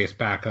fan base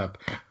back up.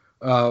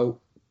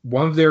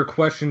 One of their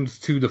questions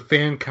to the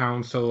fan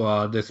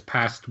council this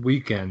past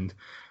weekend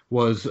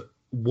was,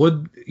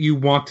 would you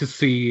want to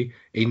see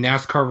a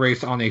NASCAR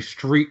race on a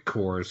street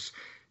course?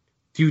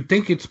 Do you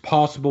think it's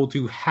possible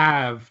to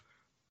have,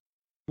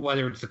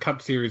 whether it's the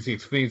Cup Series, the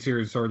Xfinity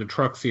Series, or the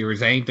Truck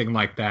Series, anything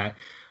like that,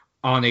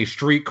 on a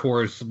street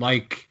course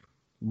like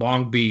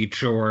Long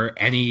Beach or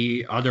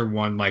any other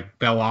one like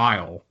Belle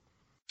Isle?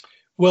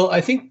 Well,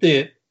 I think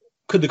that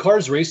could the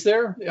cars race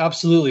there?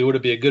 Absolutely. Would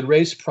it be a good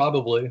race?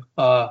 Probably.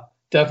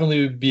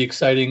 Definitely would be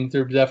exciting.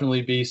 There would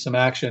definitely be some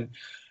action.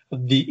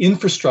 The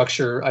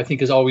infrastructure, I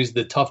think, is always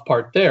the tough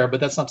part there,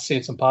 but that's not to say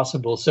it's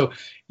impossible. So,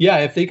 yeah,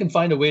 if they can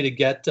find a way to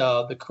get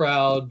the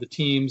crowd, the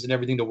teams, and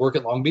everything to work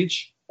at Long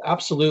Beach,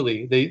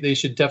 absolutely. They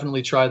should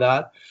definitely try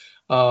that.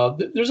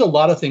 There's a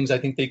lot of things I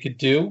think they could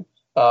do.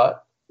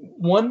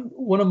 One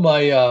of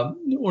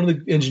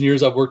the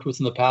engineers I've worked with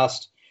in the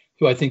past,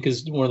 who I think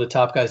is one of the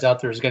top guys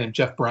out there, is a guy named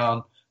Jeff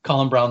Brown,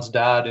 Colin Brown's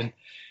dad, and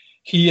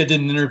he did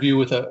an interview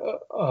with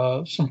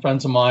some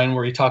friends of mine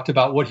where he talked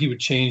about what he would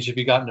change if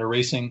he got into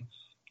racing,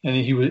 and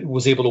he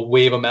was able to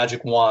wave a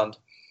magic wand.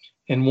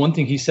 And one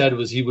thing he said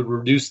was he would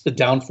reduce the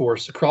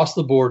downforce across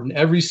the board in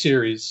every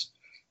series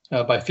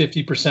by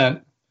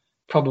 50%,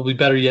 probably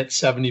better yet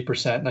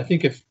 70%. And I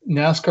think if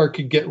NASCAR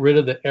could get rid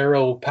of the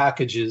aero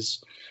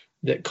packages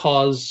that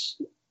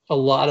cause a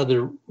lot of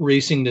the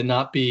racing to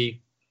not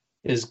be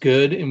as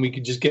good, and we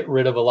could just get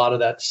rid of a lot of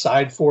that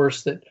side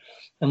force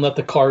and let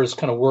the cars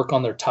kind of work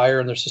on their tire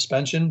and their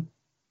suspension,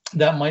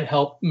 that might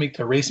help make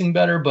the racing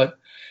better. But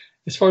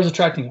as far as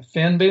attracting a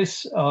fan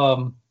base,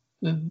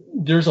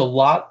 there's a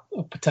lot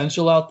of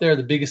potential out there.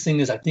 The biggest thing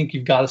is I think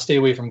you've got to stay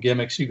away from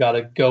gimmicks. You got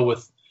to go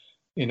with,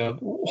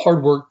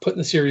 hard work, putting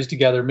the series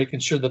together, making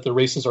sure that the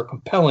races are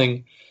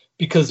compelling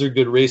because they're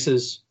good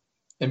races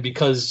and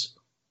because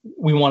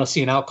we want to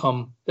see an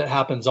outcome that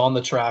happens on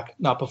the track,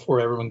 not before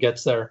everyone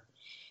gets there.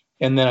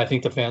 And then I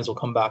think the fans will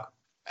come back.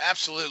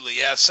 Absolutely,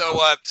 yeah.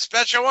 So,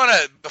 Spencer,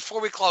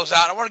 before we close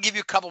out, I want to give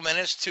you a couple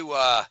minutes to,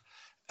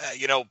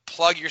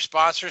 plug your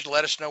sponsors.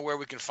 Let us know where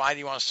we can find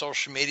you on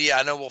social media.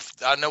 I know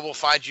we'll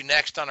find you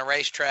next on a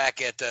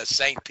racetrack at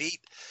St.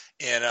 Pete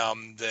in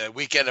the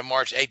weekend of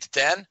March 8 to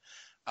 10.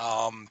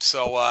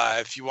 So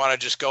if you want to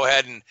just go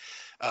ahead and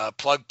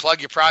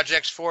plug your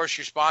projects for us,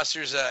 your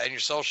sponsors, and your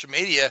social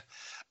media,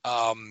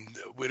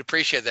 we'd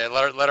appreciate that.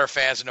 Let our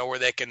fans know where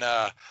they can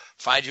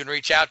find you and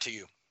reach out to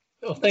you.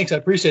 Oh, thanks. I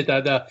appreciate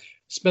that.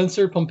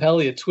 Spencer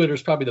Pompelli at Twitter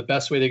is probably the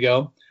best way to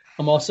go.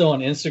 I'm also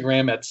on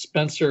Instagram at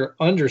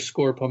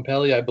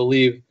Spencer_Pompelli, I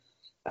believe.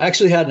 I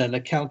actually had an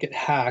account get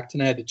hacked,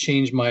 and I had to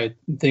change my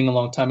thing a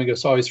long time ago,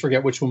 so I always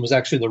forget which one was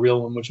actually the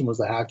real one, which one was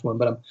the hacked one,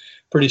 but I'm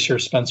pretty sure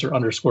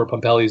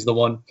Spencer_Pompelli is the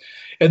one.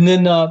 And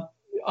then I'm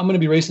going to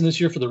be racing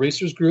this year for the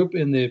Racers Group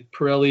in the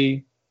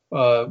Pirelli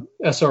SRO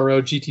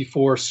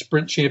GT4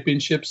 Sprint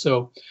Championship,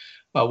 so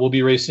we'll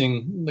be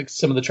racing like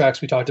some of the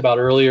tracks we talked about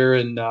earlier,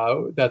 and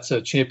that's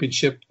a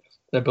championship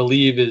that I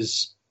believe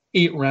is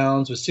 8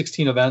 rounds with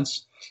 16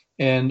 events.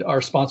 And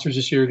our sponsors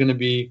this year are going to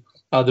be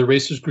the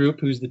Racers Group,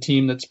 who's the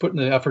team that's putting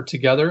the effort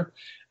together.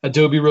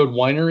 Adobe Road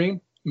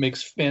Winery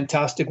makes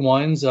fantastic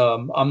wines.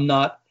 I'm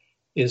not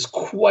as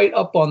quite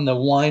up on the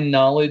wine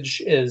knowledge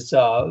as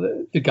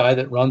the guy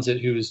that runs it,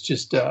 who is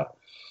just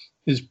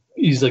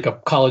he's like a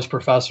college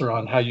professor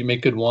on how you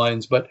make good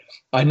wines. But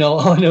I know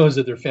all I know is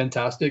that they're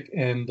fantastic,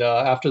 and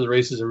after the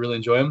races, I really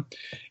enjoy them.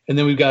 And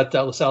then we've got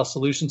LaSalle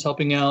Solutions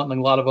helping out, and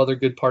a lot of other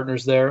good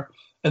partners there.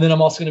 And then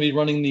I'm also going to be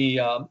running the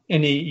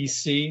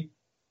NAEC,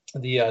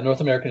 the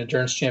North American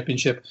Endurance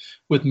Championship,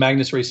 with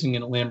Magnus Racing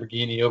and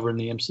Lamborghini over in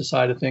the IMSA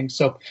side of things.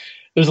 So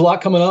there's a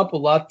lot coming up, a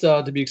lot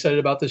to be excited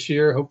about this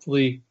year.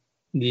 Hopefully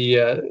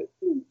the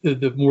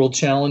World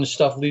Challenge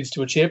stuff leads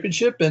to a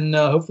championship, and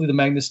hopefully the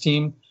Magnus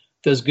team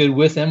does good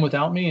with and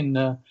without me,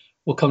 and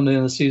we'll come to the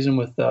end of the season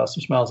with some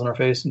smiles on our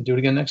face and do it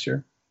again next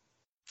year.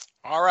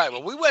 All right.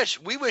 Well, we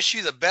wish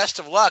you the best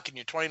of luck in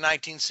your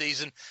 2019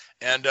 season,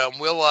 and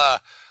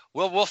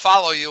we'll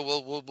follow you.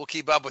 We'll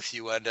keep up with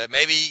you, and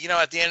maybe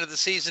at the end of the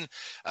season,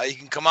 you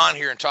can come on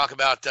here and talk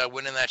about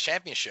winning that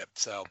championship.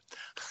 So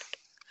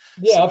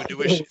yeah.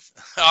 So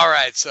all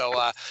right.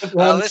 So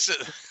listen.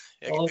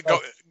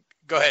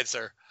 Go ahead,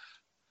 sir.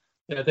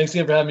 Yeah. Thanks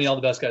again for having me. All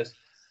the best, guys.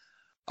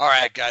 All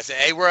right, guys.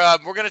 Hey, we're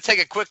going to take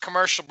a quick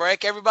commercial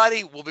break.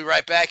 Everybody, we'll be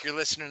right back. You're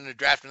listening to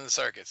Drafting the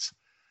Circuits.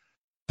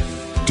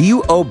 Do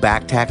you owe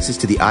back taxes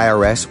to the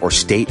IRS or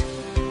state?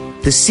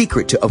 The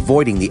secret to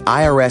avoiding the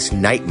IRS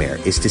nightmare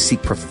is to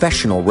seek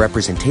professional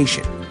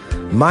representation.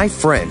 My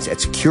friends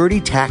at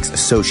Security Tax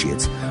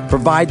Associates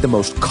provide the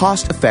most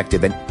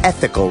cost-effective and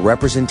ethical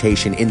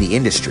representation in the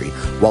industry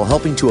while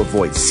helping to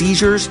avoid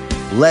seizures,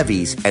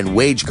 levies, and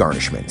wage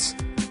garnishments.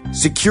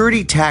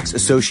 Security Tax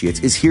Associates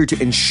is here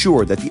to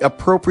ensure that the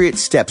appropriate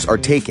steps are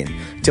taken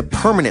to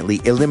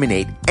permanently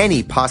eliminate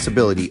any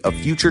possibility of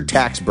future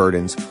tax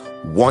burdens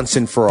once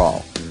and for all.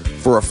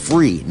 For a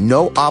free,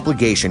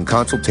 no-obligation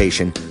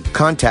consultation,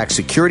 contact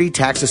Security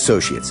Tax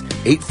Associates,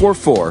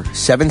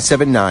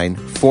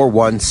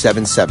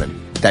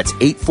 844-779-4177. That's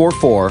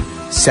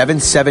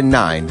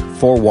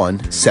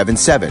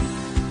 844-779-4177.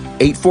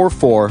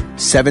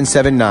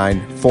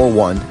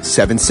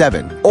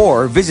 844-779-4177.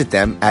 Or visit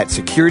them at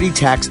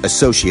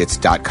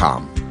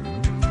securitytaxassociates.com.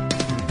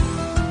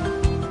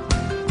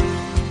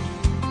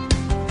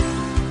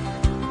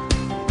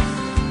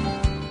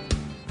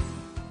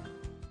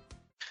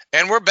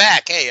 And we're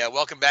back. Hey,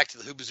 welcome back to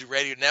the Hoobazoo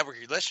Radio Network.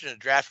 You're listening to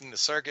Drafting the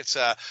Circuits.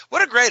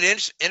 What a great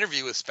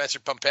interview with Spencer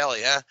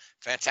Pompelli, huh?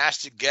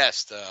 Fantastic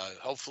guest.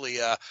 Hopefully,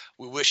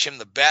 we wish him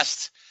the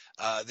best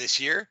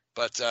this year.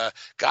 But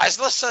guys,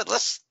 let's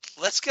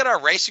get our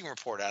racing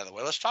report out of the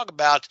way. Let's talk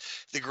about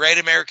the Great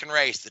American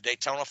Race, the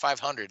Daytona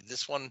 500.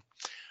 This one,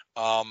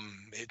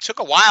 it took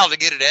a while to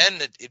get it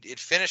in. It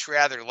finished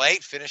rather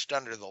late, finished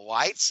under the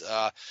lights.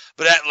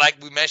 But like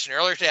we mentioned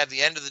earlier, at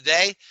the end of the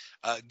day,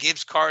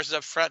 Gibbs cars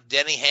up front.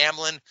 Denny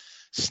Hamlin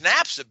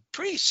snaps a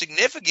pretty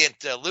significant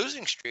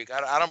losing streak.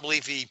 I don't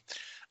believe he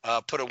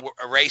put a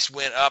race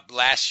win up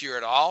last year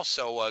at all.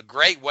 So a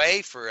great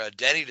way for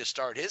Denny to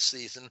start his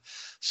season.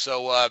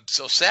 So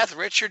Seth,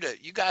 Richard,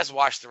 you guys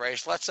watched the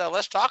race. Let's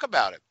talk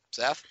about it.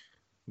 Seth?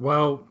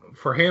 Well,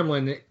 for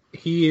Hamlin,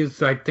 he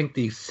is, I think,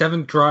 the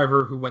 7th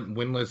driver who went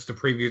winless the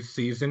previous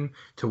season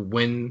to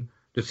win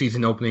the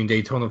season opening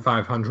Daytona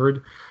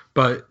 500.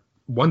 But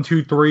 1,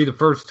 2, 3, the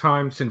first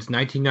time since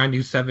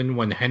 1997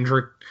 when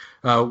Hendrick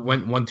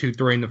went 1, 2,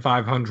 3 in the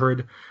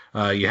 500.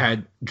 You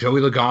had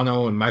Joey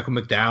Logano and Michael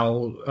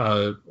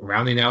McDowell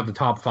rounding out the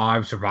top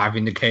 5,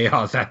 surviving the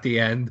chaos at the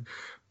end.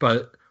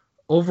 But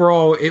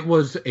overall, it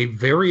was a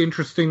very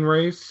interesting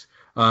race.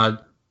 If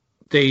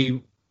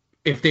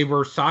they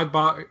were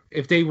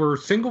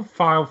single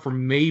file for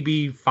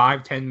maybe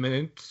 5-10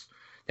 minutes,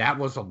 that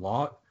was a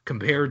lot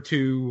compared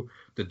to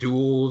the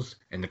duels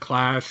and the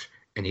Clash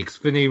and the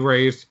Xfinity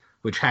race,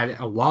 which had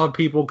a lot of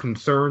people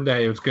concerned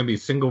that it was going to be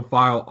single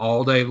file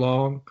all day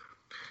long.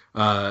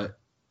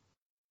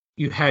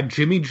 You had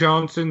Jimmy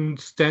Johnson,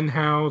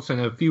 Stenhouse, and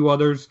a few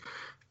others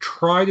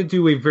try to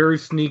do a very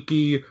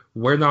sneaky,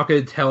 we're not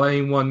going to tell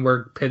anyone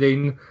we're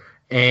pitting,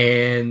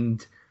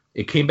 and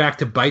it came back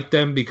to bite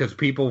them because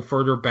people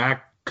further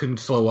back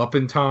couldn't slow up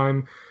in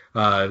time.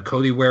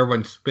 Cody Ware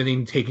went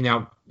spinning, taking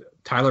out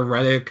Tyler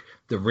Reddick,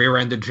 the rear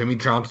end of Jimmy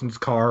Johnson's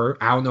car.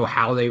 I don't know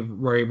how they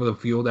were able to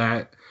fuel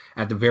that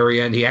at the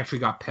very end. He actually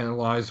got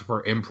penalized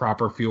for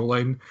improper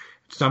fueling.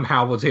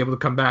 Somehow was able to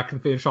come back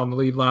and finish on the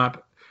lead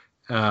lap.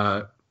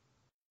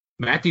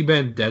 Matt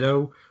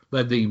DiBenedetto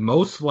led the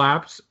most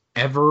laps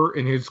ever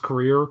in his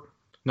career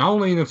not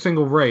only in a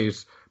single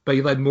race, but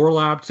he led more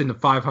laps in the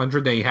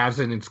 500 than he has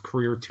in his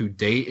career to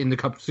date in the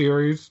Cup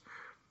Series.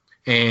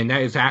 And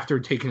that is after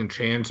taking a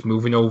chance,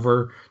 moving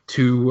over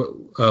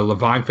to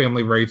Levine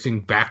Family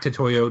Racing, back to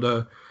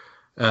Toyota.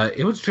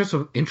 It was just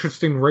an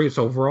interesting race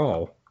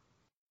overall.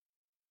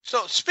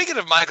 So speaking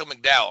of Michael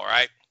McDowell,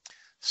 right?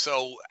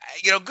 So,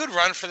 good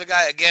run for the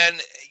guy. Again,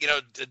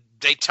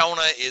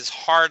 Daytona is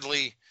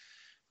hardly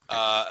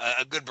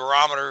a good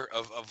barometer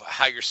of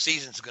how your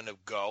season's going to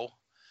go.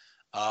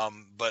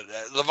 But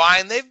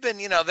Levine, they've been,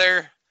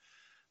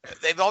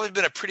 they've always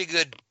been a pretty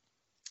good,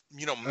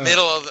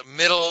 middle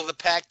of the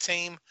pack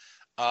team.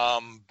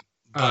 But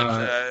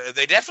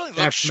they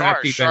definitely look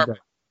sharp.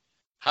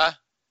 Huh?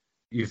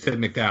 You said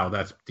McDowell.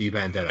 That's D.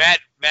 Bandetta.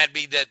 Matt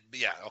B.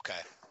 Yeah. Okay.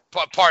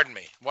 Pardon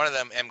me. One of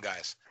them M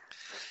guys.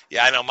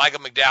 Yeah, I know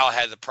Michael McDowell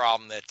had the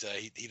problem that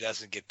he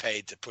doesn't get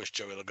paid to push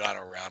Joey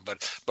Logano around,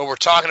 but we're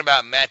talking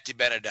about Matt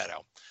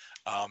DiBenedetto,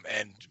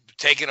 and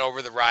taking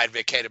over the ride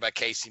vacated by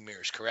Casey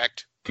Mears,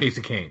 correct?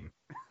 Casey Kane.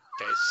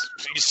 Okay,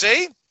 you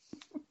see,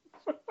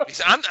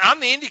 I'm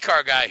the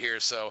IndyCar guy here,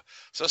 so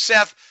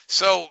Seth.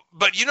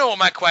 But you know what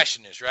my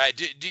question is, right?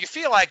 Do you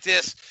feel like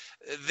this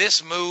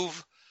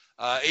move,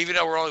 even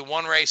though we're only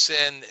one race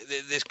in,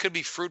 this could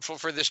be fruitful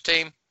for this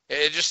team?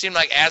 It just seemed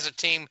like as a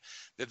team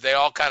that they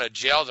all kind of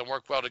gelled and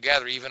worked well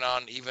together, even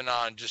on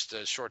just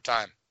a short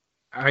time.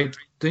 I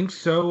think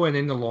so, and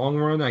in the long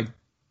run, I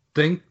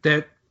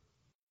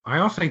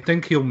also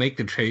think he'll make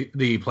the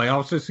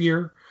playoffs this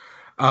year.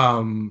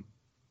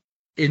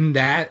 In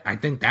that, I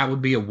think that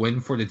would be a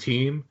win for the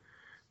team.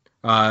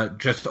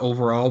 Just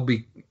overall,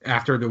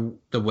 after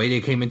the way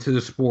they came into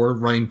the sport,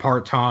 running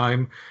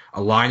part-time,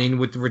 aligning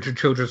with Richard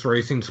Childress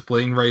Racing,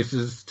 splitting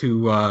races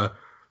to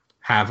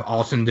have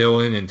Austin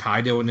Dillon and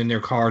Ty Dillon in their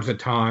cars at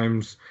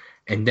times,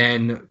 and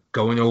then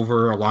going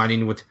over,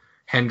 aligning with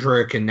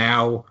Hendrick, and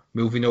now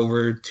moving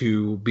over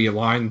to be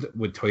aligned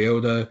with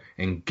Toyota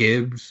and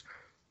Gibbs.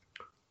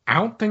 I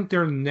don't think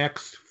they're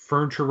next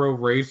Furniture Row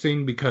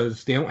Racing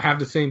because they don't have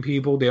the same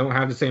people. They don't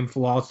have the same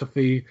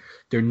philosophy.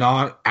 They're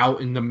not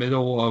out in the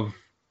middle of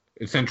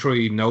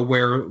essentially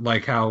nowhere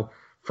like how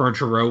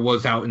Furniture Row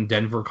was out in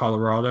Denver,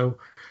 Colorado.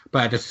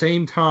 But at the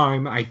same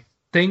time, I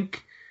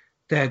think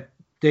that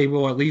they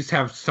will at least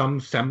have some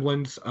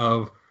semblance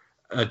of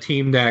a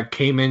team that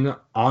came in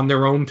on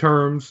their own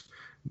terms,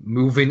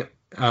 moving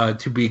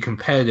to be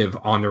competitive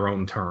on their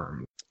own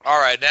terms. All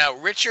right. Now,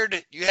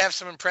 Richard, you have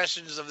some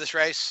impressions of this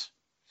race?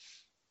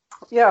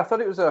 Yeah, I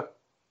thought it was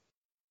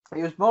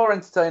more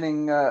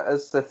entertaining,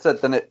 as they said,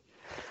 than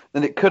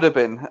it could have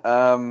been.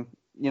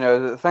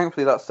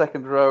 Thankfully that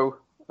second row,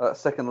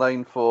 second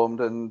lane formed,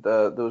 and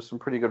there was some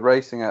pretty good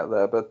racing out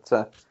there.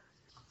 But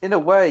in a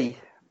way,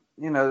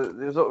 there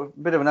was a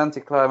bit of an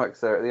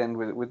anticlimax there at the end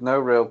with no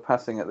real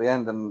passing at the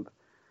end, and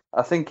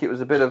I think it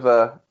was a bit of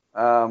a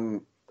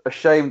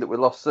shame that we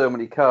lost so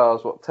many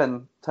cars,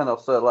 10 or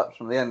so laps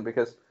from the end,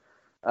 because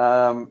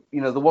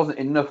there wasn't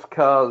enough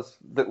cars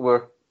that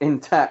were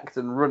intact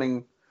and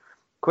running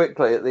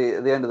quickly at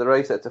the end of the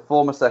race to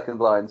form a second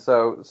line.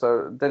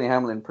 So Denny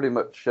Hamlin pretty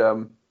much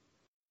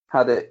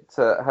had it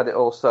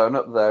all sewn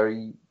up there.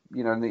 He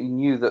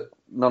knew that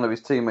none of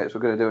his teammates were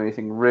going to do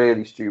anything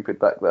really stupid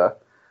back there.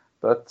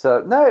 But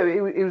no,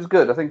 it was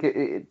good. I think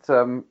it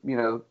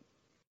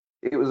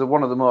was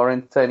one of the more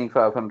entertaining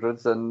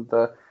 500s, and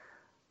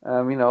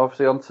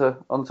obviously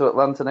onto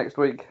Atlanta next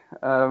week,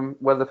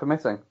 weather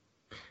permitting.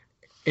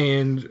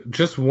 And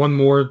just one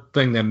more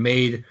thing that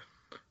made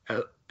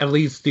at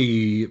least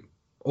the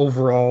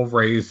overall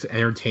race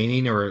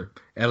entertaining, or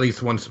at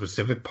least one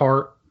specific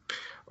part.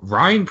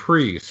 Ryan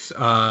Preece,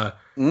 that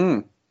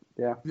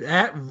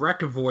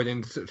wreck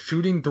avoidance,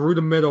 shooting through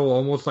the middle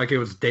almost like it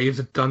was Days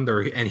of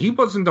Thunder, and he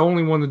wasn't the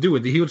only one to do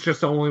it. He was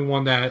just the only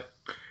one that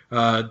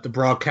the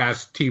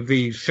broadcast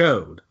TV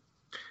showed.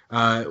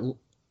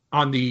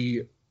 On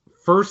the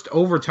first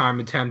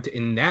overtime attempt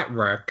in that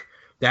wreck,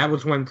 that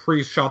was when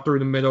Preece shot through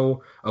the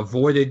middle,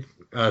 avoided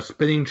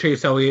spinning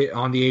Chase Elliott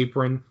on the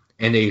apron,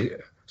 and a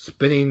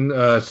spinning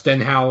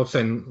Stenhouse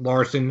and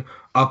Larson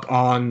up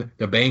on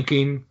the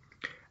banking.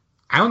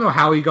 I don't know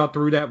how he got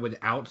through that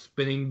without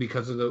spinning,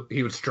 because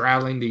he was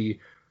straddling the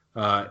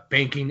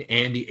banking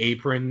and the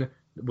apron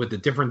with the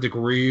different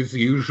degrees.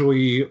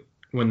 Usually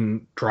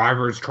when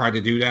drivers try to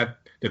do that,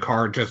 the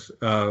car just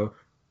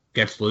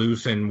gets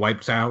loose and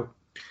wipes out.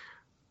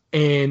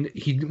 And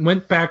he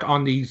went back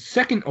on the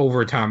second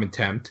overtime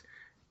attempt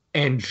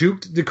and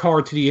juked the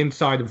car to the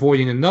inside,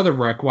 avoiding another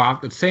wreck, while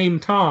at the same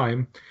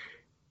time,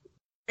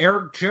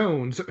 Eric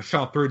Jones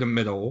shot through the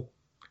middle,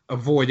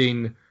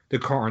 avoiding the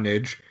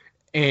carnage.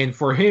 And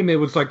for him, it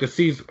was like the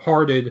seas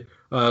parted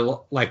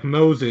like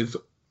Moses.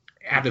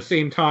 At the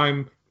same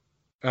time,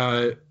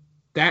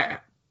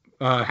 that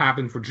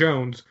happened for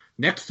Jones.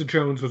 Next to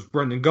Jones was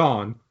Brendan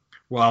Gaughan.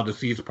 While the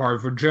seas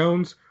parted for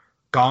Jones,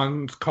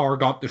 Gaughan's car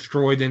got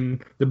destroyed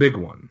in the big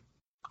one.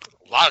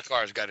 A lot of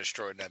cars got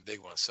destroyed in that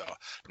big one. So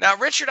now,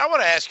 Richard, I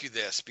want to ask you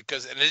this,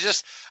 because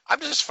I'm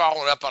just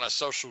following up on a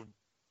social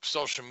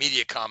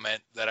media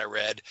comment that I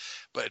read,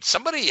 but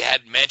somebody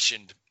had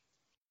mentioned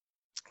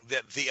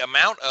the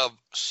amount of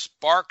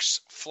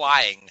sparks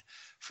flying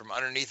from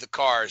underneath the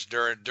cars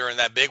during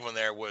that big one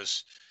there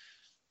was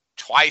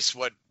twice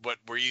what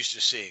we're used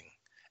to seeing.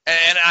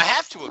 And I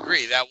have to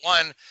agree that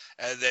one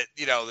that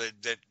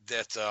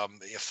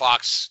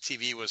Fox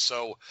TV was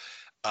so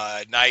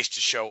nice to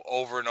show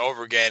over and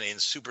over again in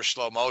super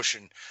slow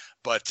motion.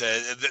 But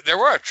there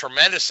were a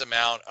tremendous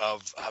amount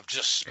of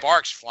just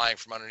sparks flying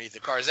from underneath the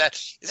car. Is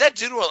that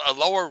due to a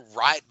lowered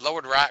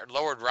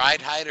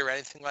ride height or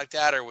anything like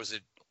that, or was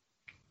it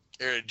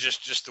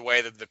just the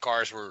way that the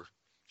cars were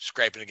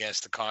scraping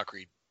against the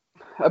concrete?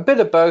 A bit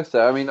of both,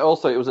 though. I mean,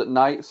 also it was at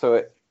night, so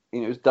it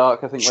was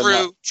dark. I think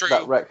when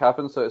that wreck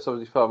happened, so it's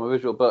obviously far more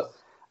visual. But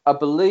I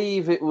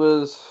believe it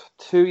was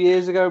 2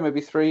 years ago,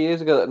 maybe 3 years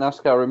ago, that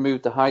NASCAR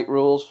removed the height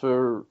rules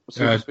for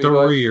super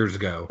speedways. 3 years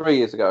ago. 3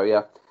 years ago,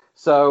 yeah.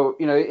 So,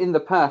 in the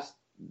past,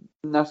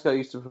 NASCAR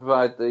used to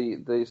provide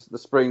the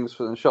springs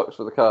and shocks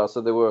for the car,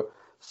 so they were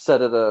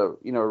set at a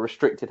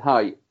restricted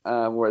height,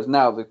 whereas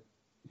now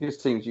his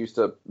teams used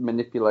to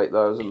manipulate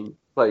those and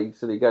play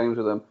silly games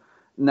with them.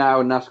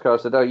 Now NASCAR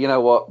said, oh, you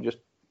know what, just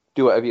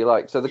do whatever you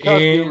like. So the cars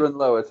do run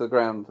lower to the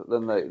ground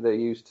than they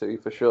used to,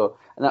 for sure.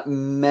 And that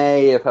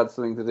may have had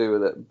something to do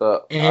with it.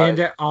 But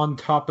on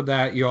top of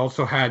that, you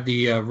also had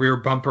the rear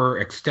bumper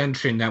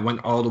extension that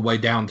went all the way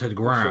down to the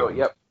ground.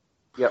 Sure,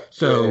 yep.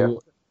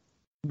 So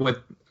with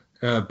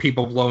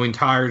people blowing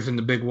tires in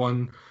the big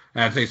one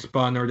as they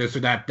spun or this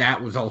or that,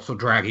 that was also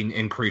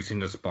increasing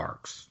the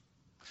sparks.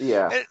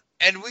 Yeah.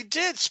 And we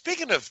did,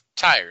 speaking of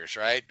tires,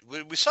 right,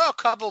 we saw a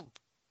couple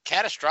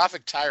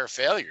catastrophic tire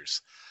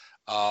failures.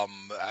 I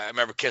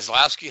remember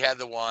Keselowski had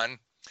the one,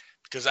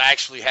 because I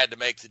actually had to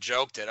make the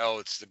joke that,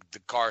 it's the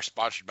car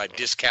sponsored by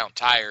Discount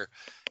Tire,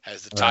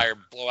 has the tire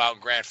blowout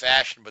in grand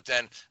fashion. But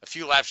then a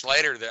few laps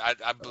later,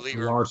 I believe,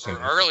 or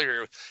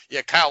earlier,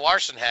 Kyle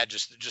Larson had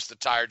just the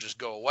tire just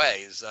go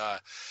away.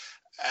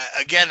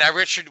 Again, now,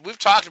 Richard, we've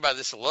talked about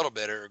this a little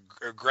bit, or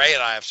Gray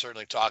and I have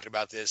certainly talked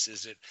about this.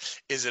 Is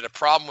it a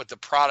problem with the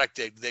product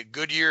that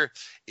Goodyear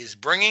is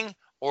bringing,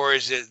 or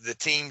is it the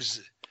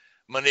team's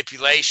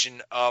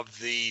manipulation of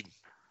the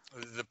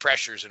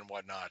pressures and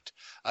whatnot?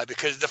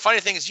 Because the funny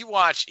thing is, you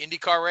watch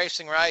IndyCar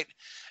racing, right?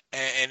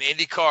 And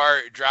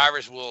IndyCar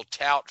drivers will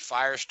tout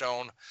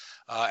Firestone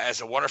as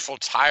a wonderful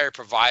tire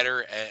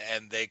provider,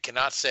 and they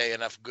cannot say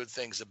enough good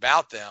things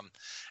about them.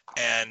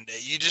 And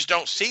you just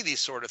don't see these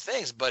sort of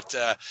things. But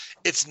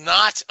it's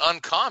not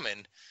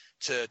uncommon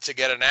to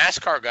get a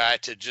NASCAR guy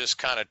to just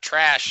kind of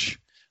trash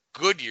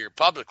Goodyear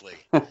publicly.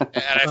 And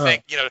I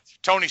think,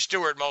 Tony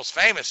Stewart most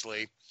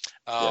famously.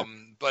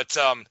 But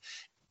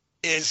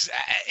is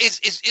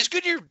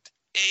Goodyear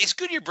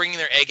bringing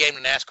their A game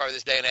to NASCAR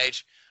this day and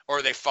age, or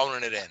are they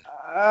phoning it in?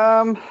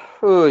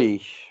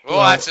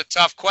 That's a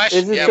tough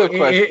question. It's a tough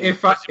question.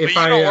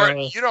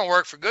 You don't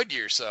work for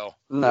Goodyear, so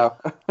no.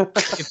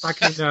 If I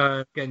can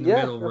get in the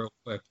middle real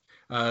quick,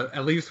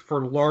 at least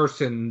for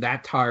Larson,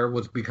 that tire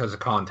was because of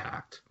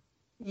contact.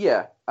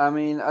 Yeah, I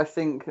mean, I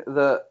think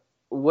that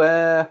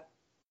where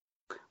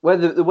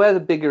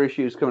the bigger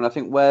issues come in, I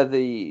think where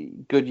the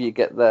Goodyear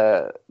get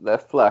their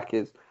flack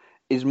is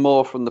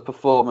more from the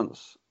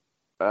performance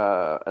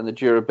and the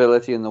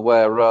durability and the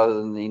wear rather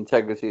than the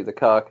integrity of the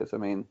carcass. I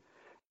mean,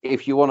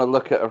 if you want to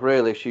look at a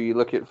real issue, you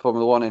look at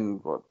Formula One in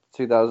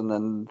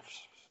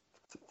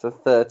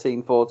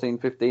 2013, 14,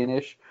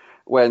 15-ish,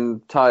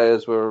 when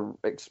tires were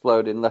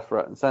exploding left,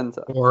 right, and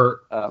center.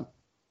 Or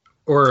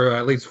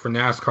at least for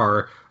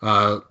NASCAR,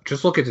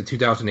 just look at the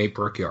 2008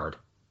 Brickyard.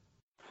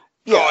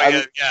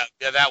 Yeah,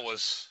 that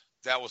was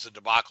a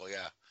debacle.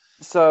 Yeah.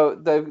 So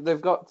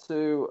they've got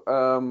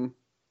to,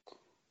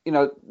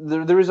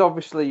 there is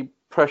obviously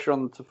pressure on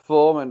them to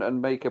form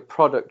and make a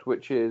product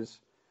which is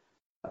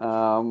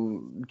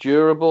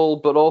durable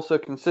but also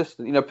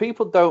consistent.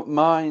 People don't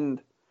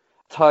mind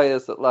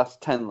tires that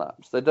last 10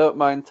 laps. They don't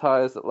mind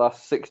tires that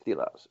last 60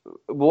 laps.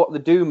 What they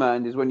do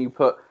mind is when you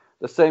put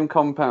the same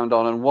compound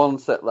on and one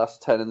set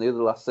lasts 10 and the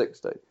other lasts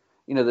 60.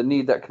 They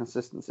need that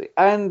consistency.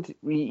 And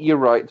you're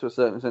right to a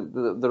certain extent.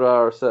 There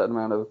are a certain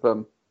amount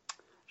of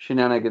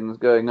shenanigans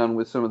going on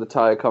with some of the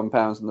tire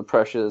compounds and the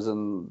pressures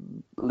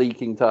and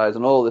leaking tires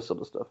and all this sort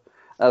of stuff.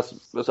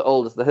 That's as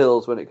old as the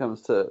hills when it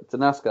comes to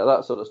NASCAR,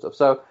 that sort of stuff.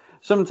 So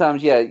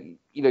sometimes,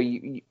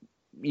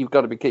 you've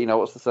got to be,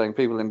 what's the saying?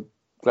 People in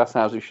glass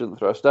houses shouldn't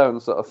throw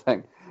stones, sort of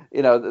thing.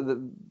 They've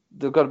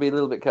got to be a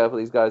little bit careful,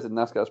 these guys in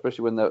NASCAR,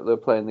 especially when they're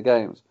playing the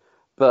games.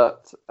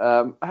 But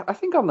I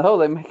think on the whole,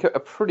 they make a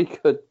pretty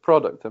good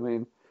product. I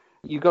mean,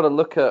 you've got to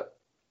look at,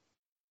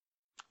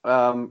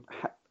 how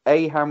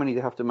many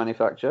they have to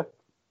manufacture,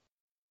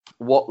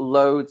 what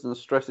loads and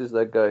stresses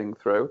they're going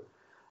through.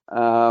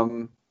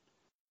 And,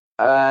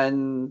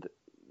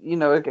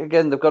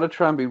 again, they've got to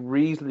try and be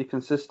reasonably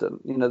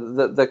consistent.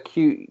 The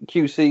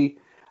QC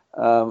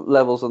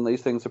levels on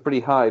these things are pretty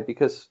high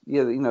because,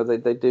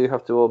 they do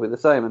have to all be the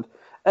same.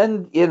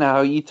 And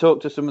you talk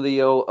to some of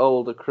the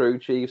older crew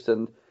chiefs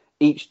and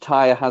each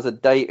tire has a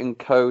date and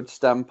code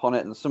stamp on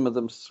it, and some of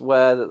them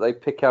swear that they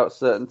pick out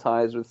certain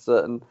tires with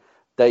certain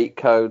date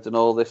codes and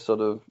all this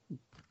sort of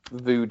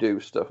voodoo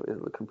stuff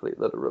is a complete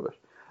load of rubbish.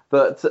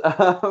 But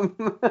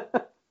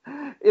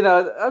you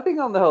know, I think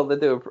on the whole they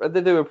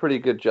do a pretty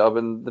good job,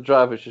 and the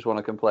drivers just want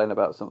to complain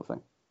about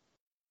something.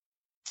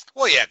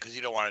 Well, yeah, because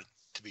you don't want it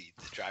to be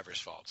the driver's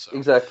fault. So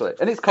Exactly,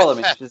 and it's column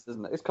inches,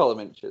 isn't it? It's column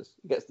inches.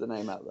 It gets the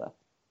name out there.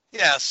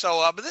 yeah.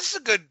 So, but this is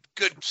a good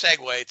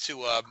segue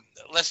to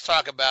let's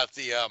talk about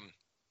the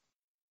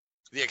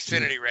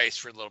Xfinity race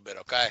for a little bit,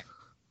 okay?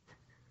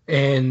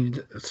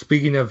 And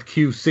speaking of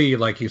QC,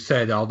 like you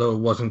said, although it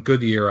wasn't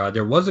Goodyear,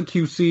 there was a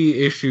QC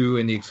issue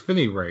in the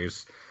Xfinity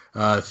race,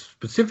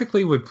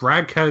 specifically with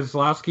Brad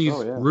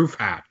Keselowski's roof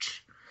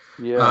hatch.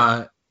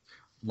 Yeah.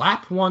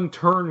 Lap 1,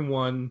 turn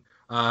 1,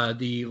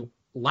 the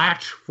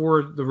latch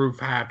for the roof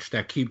hatch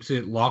that keeps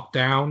it locked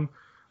down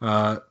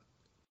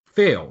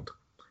failed.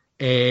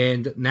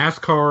 And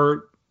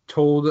NASCAR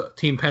told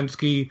Team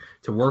Penske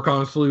to work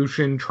on a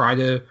solution, try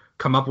to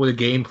come up with a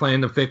game plan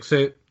to fix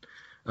it.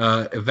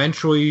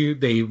 Eventually,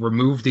 they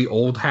removed the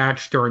old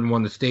hatch during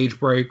one of the stage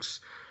breaks,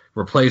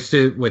 replaced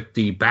it with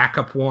the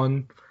backup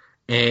one,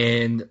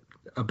 and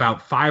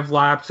about 5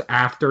 laps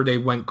after they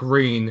went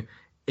green,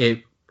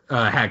 it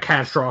had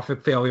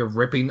catastrophic failure,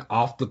 ripping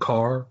off the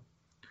car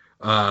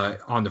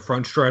on the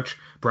front stretch.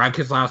 Brad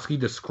Keselowski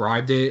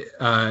described it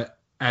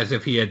as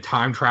if he had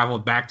time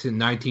traveled back to the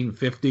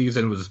 1950s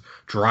and was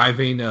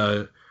driving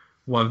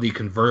one of the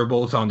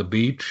convertibles on the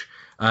beach.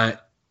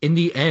 In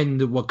the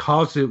end, what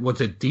caused it was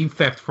a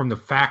defect from the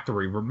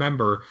factory.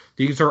 Remember,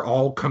 these are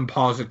all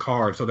composite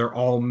cars, so they're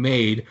all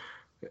made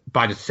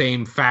by the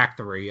same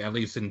factory, at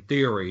least in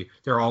theory.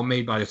 They're all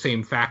made by the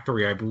same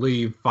factory. I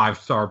believe Five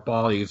Star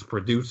Bodies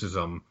produces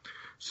them.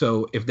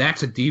 So if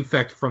that's a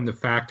defect from the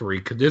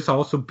factory, could this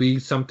also be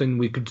something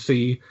we could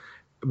see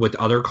with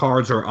other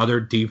cars or other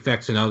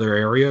defects in other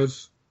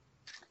areas?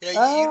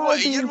 Yeah,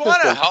 you'd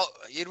want to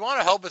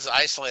hope it's an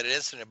isolated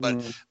incident, but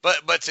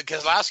to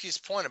Keselowski's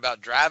point about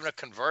driving a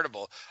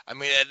convertible, I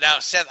mean, now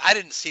Seth, I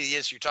didn't see the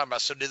issue you're talking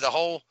about. So did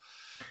the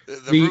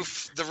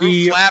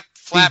roof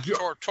flap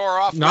tore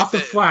off? Not the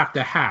flap,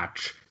 the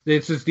hatch.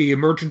 This is the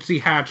emergency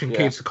hatch in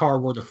case the car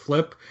were to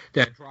flip.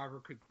 That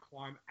driver could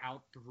climb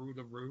out through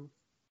the roof.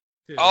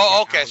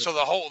 Oh, okay. So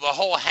the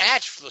whole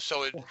hatch.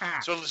 So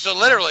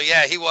literally,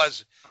 yeah, he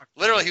was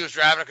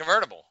driving a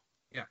convertible.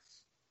 Yes.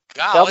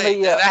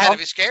 Golly, that had to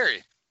be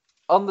scary.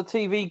 On the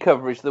TV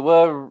coverage, they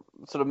were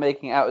sort of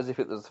making it out as if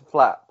it was a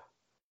flap,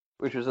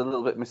 which was a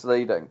little bit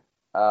misleading.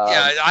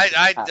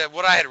 I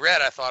what I had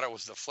read, I thought it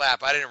was the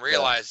flap. I didn't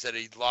realize that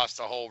he lost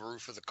the whole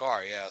roof of the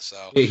car. Yeah,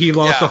 so he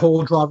lost the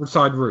whole driver's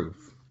side roof.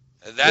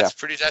 That's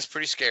pretty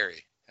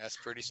scary. That's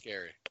pretty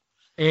scary.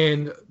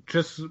 And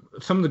just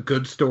some of the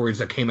good stories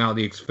that came out of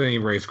the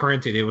Xfinity race.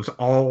 Granted, it was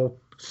all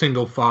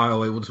single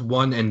file. It was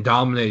won and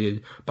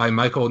dominated by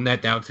Michael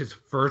Annett. That was his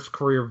first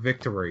career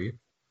victory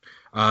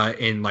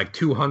in like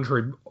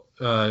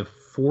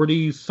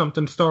 240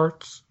 something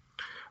starts.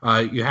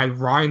 You had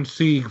Ryan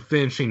Sieg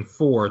finishing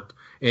 4th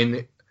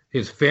in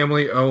his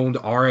family-owned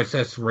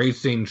RSS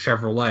Racing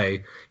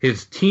Chevrolet.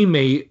 His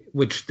teammate,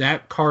 which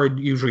that car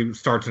usually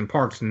starts in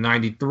parks in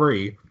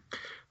 93,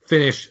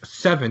 finished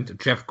 7th,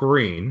 Jeff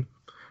Green.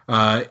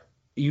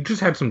 You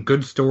just had some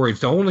good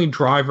stories. The only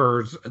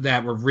drivers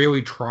that were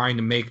really trying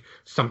to make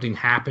something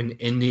happen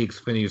in the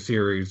Xfinity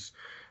Series,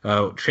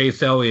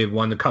 Chase Elliott,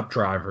 one of the Cup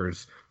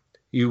drivers.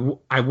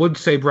 I would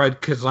say Brad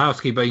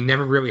Keselowski, but he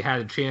never really had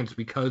a chance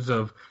because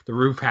of the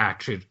roof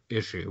hatch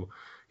issue.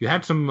 You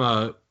had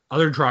some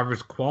other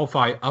drivers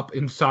qualify up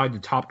inside the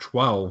top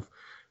 12,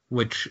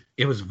 which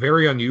it was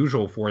very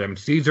unusual for them.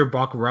 Cesar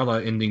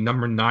Baccarella in the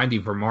number 90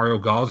 for Mario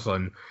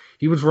Gosselin.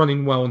 He was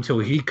running well until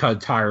he cut a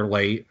tire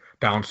late,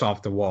 bounced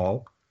off the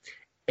wall.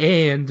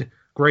 And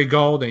Gray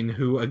Gaulding,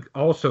 who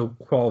also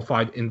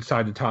qualified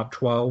inside the top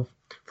 12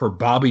 for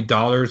Bobby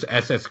Dollar's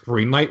SS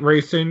Greenlight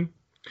Racing.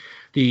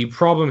 The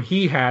problem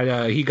he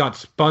had, he got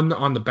spun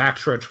on the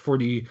backstretch for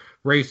the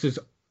race's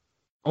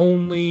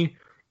only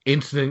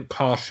incident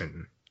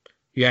caution.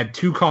 He had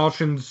 2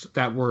 cautions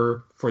that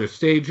were for the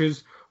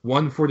stages,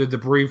 one for the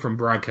debris from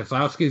Brad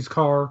Keselowski's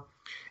car,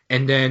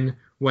 and then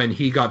when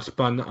he got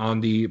spun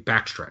on the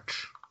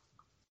backstretch.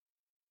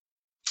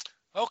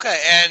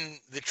 Okay, and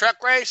the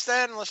truck race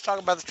then? Let's talk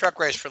about the truck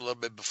race for a little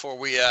bit before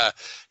we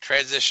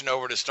transition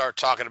over to start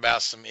talking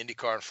about some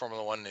IndyCar and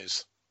Formula One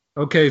news.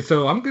 Okay,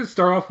 so I'm going to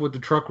start off with the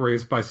truck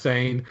race by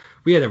saying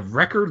we had a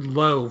record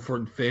low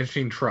for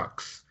finishing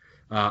trucks.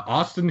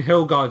 Austin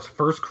Hill got his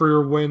first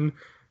career win,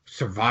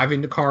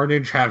 surviving the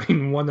carnage,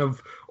 having one of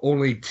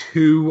only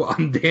 2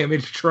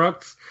 undamaged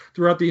trucks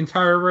throughout the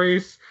entire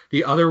race.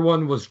 The other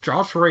one was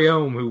Josh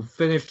Rayom, who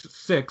finished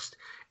 6th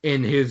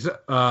in his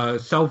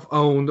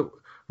self-owned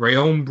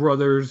Rayom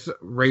Brothers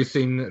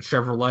Racing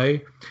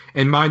Chevrolet.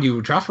 And mind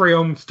you, Josh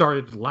Rayom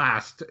started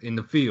last in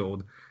the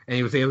field, and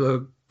he was able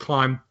to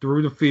climb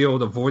through the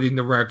field, avoiding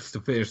the wrecks to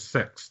finish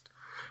 6th.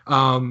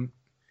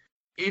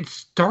 It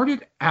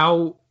started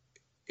out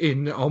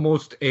in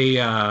almost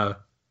a,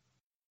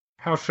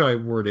 how should I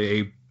word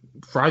it, a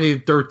Friday the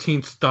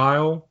 13th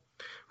style,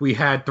 we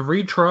had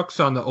 3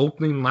 trucks on the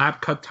opening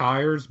lap cut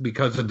tires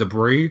because of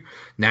debris.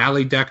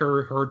 Natalie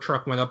Decker, her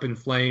truck went up in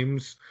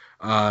flames.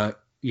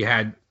 You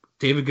had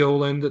David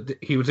Gilliland,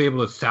 he was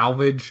able to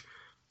salvage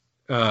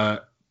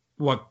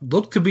what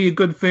looked to be a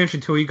good finish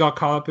until he got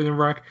caught up in a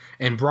wreck.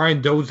 And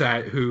Brian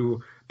Dozat,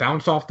 who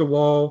bounced off the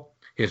wall,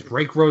 his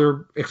brake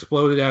rotor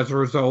exploded as a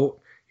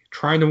result,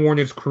 trying to warn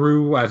his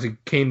crew as he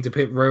came to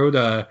pit road.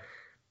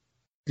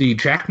 The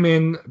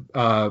Jackman,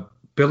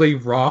 Billy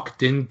Rock,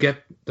 didn't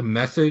get the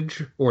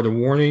message or the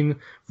warning,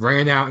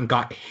 ran out and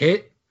got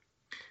hit.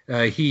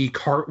 He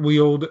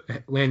cartwheeled,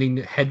 landing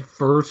head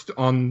first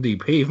on the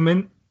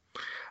pavement.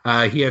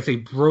 He has a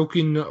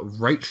broken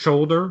right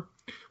shoulder,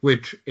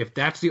 which, if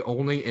that's the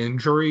only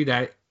injury,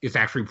 that is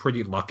actually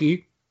pretty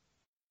lucky.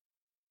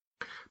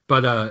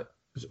 But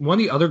one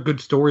of the other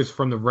good stories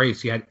from the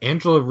race, you had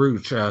Angela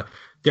Rooch,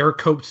 Derek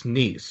Cope's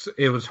niece.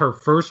 It was her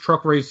first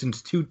truck race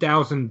since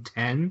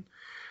 2010.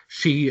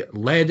 She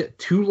led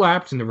 2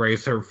 laps in the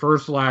race, her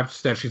first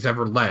laps that she's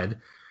ever led,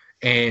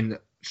 and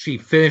she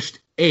finished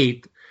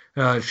 8th.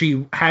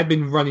 She had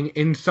been running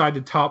inside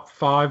the top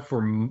 5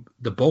 for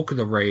the bulk of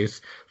the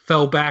race,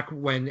 fell back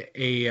when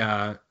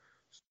I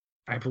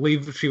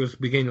believe she was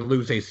beginning to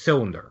lose a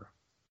cylinder.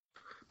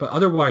 But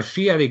otherwise,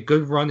 she had a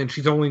good run, and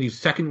she's only the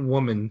second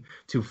woman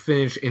to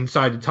finish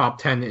inside the top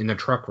 10 in a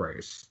truck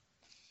race.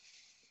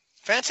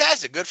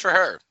 Fantastic. Good for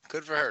her.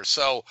 Good for her.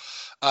 So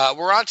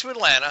we're on to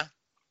Atlanta.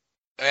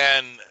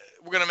 And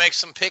we're going to make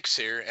some picks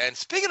here. And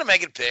speaking of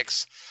making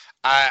picks,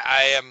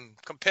 I am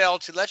compelled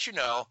to let you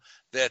know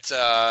that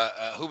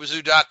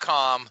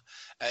Hoobazoo.com,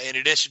 in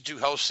addition to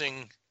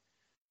hosting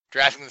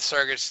Drafting the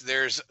Circuits,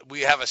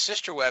 we have a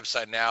sister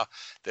website now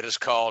that is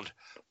called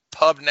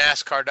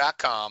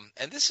pubnascar.com.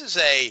 And this is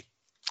a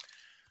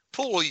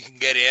pool you can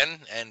get in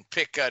and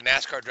pick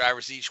NASCAR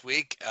drivers each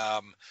week.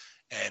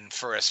 And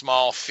for a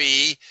small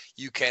fee,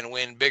 you can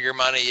win bigger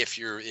money if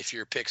your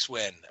picks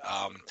win.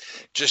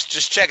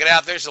 Just check it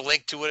out. There's a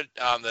link to it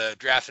on the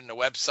Drafting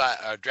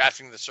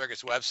the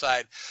Circuits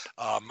website.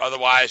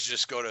 Otherwise,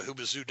 just go to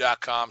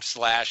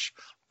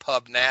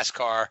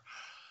hoobazoo.com/pubnascar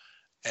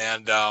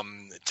and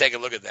take a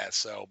look at that.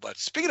 But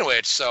speaking of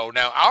which,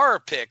 now our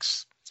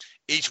picks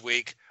each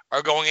week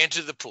are going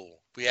into the pool.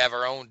 We have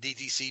our own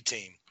DTC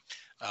team.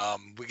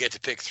 We get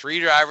to pick 3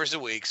 drivers a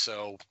week,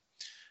 so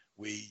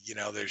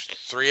there's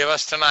 3 of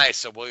us tonight,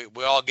 so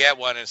we all get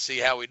one and see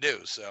how we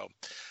do. So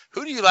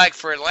who do you like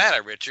for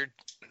Atlanta, Richard?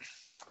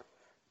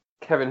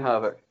 Kevin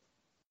Harvick.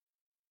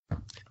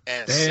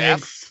 And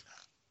Thanks.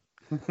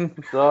 Seth?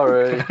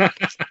 Sorry.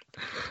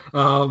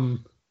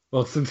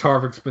 Well, since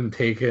Harvick's been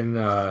taken,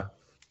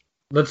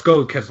 let's go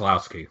with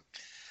Keselowski.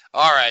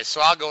 All right, so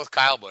I'll go with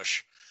Kyle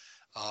Busch.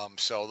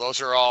 So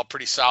those are all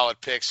pretty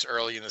solid picks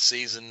early in the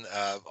season.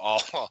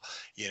 All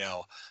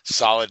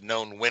solid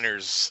known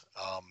winners.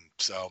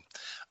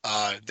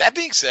 That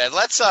being said,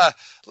 let's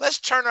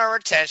turn our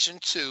attention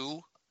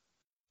to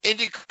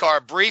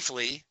IndyCar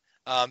briefly.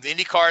 The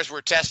IndyCars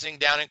were testing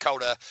down in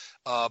COTA.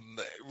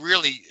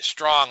 Really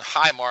strong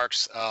high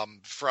marks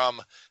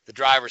from the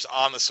drivers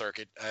on the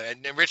circuit.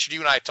 And Richard, you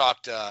and I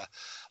talked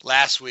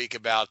last week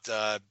about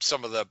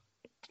some of the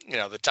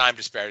time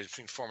disparity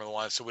between Formula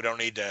One, so we don't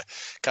need to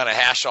kind of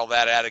hash all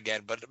that out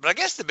again. But I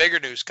guess the bigger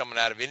news coming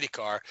out of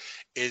IndyCar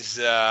is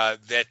that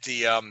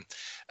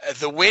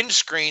the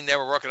windscreen they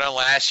were working on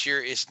last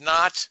year is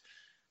not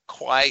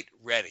quite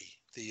ready.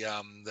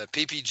 The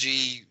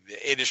PPG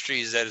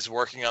Industries that is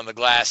working on the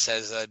glass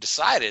has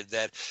decided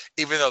that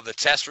even though the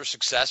tests were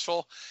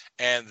successful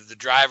and the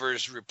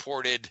drivers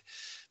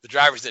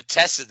that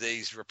tested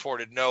these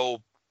reported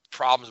no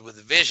problems with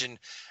the vision,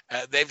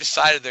 they've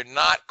decided they're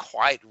not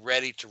quite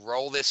ready to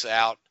roll this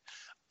out,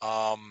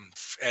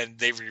 and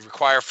they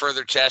require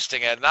further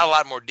testing and not a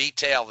lot more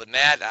detail than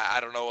that. I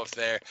don't know if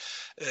they're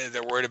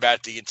worried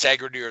about the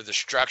integrity or the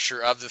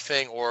structure of the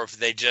thing, or if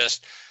they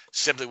just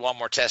simply want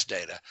more test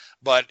data.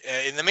 But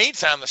in the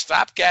meantime, the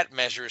stopgap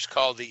measure is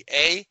called the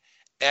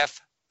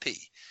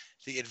AFP,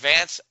 the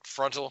Advanced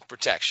Frontal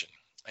Protection,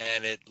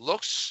 and it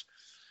looks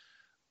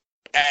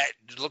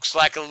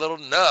like a little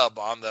nub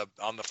on the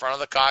front of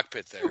the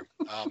cockpit there.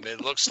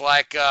 It looks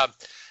like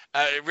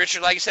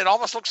Richard, like you said,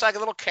 almost looks like a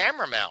little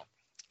camera mount.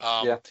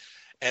 Yeah.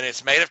 And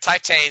it's made of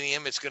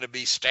titanium. It's going to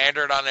be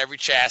standard on every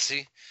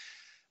chassis.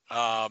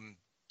 And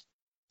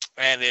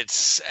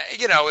it's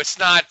it's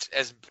not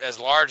as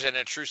large and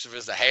intrusive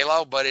as the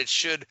Halo, but it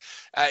should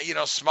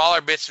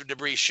smaller bits of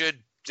debris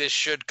should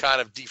kind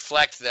of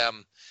deflect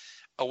them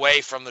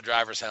away from the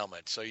driver's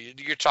helmet. So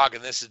you're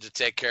talking, this is to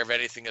take care of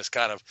anything that's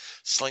kind of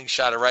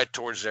slingshotted right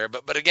towards there.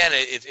 But again,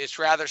 it's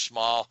rather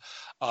small.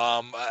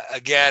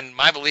 Again,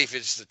 my belief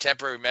is the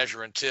temporary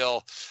measure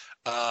until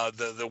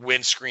the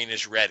windscreen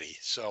is ready.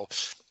 So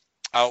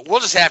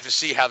we'll just have to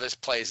see how this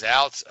plays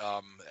out.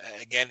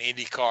 Again,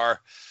 IndyCar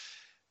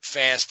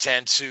fans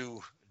tend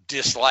to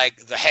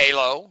dislike the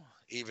Halo,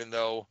 even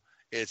though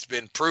it's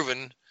been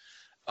proven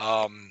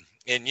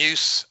in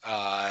use.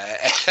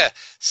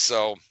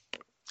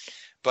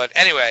 But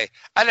anyway,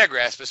 I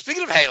digress. But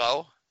speaking of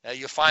Halo,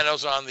 You'll find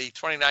those on the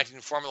 2019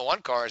 Formula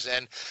One cars,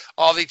 and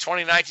all the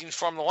 2019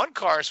 Formula One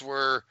cars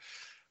were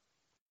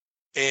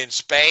in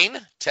Spain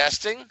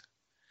testing.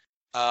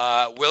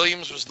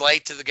 Williams was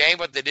late to the game,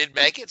 but they did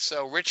make it.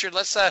 So, Richard,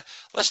 let's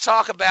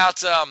talk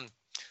about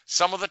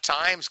some of the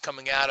times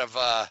coming out of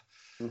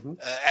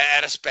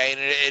out of Spain,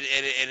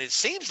 and it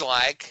seems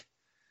like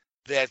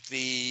that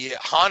the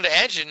Honda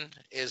engine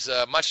is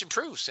much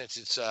improved since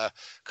it's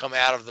come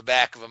out of the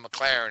back of a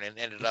McLaren and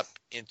ended up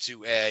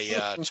into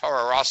a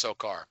Toro Rosso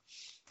car.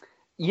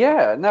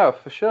 Yeah, no,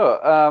 for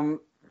sure.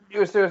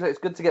 It's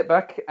good to get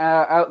back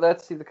out there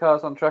to see the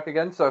cars on track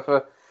again. So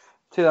for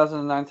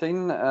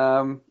 2019,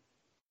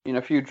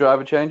 a few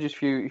driver changes,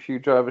 few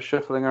drivers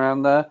shuffling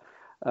around there.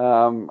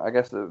 I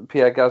guess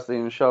Pierre Gasly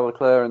and Charles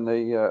Leclerc in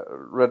the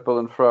Red Bull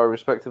and Ferrari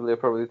respectively are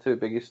probably the two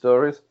biggest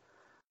stories.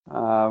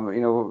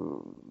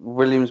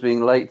 Williams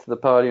being late to the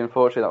party,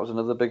 unfortunately, that was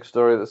another big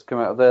story that's come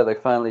out of there. They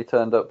finally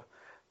turned up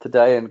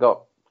today and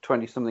got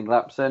 20-something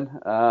laps in.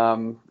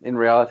 In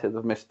reality,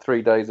 they've missed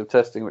 3 days of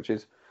testing, which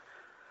is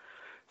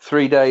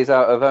 3 days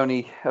out of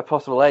only a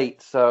possible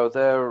 8. So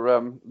they're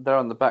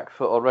on the back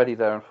foot already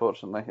there,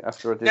 unfortunately,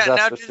 after a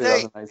disastrous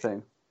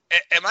 2018.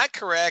 Am I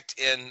correct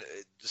in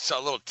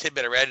a little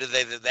tidbit I read?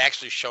 They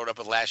actually showed up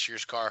with last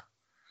year's car?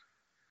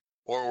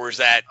 Or was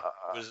that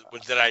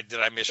did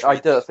I misread? I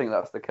don't think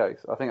that's the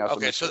case. I think that's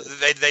okay. So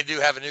they do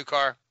have a new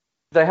car.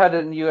 They had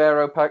a new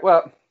aero pack.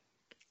 Well,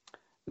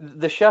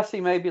 the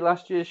chassis may be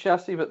last year's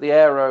chassis, but the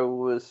aero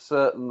was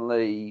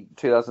certainly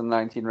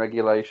 2019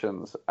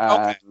 regulations. And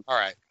okay. All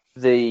right.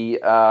 They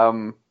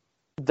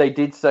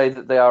did say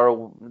that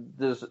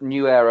there's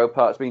new aero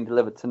parts being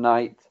delivered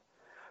tonight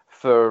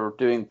for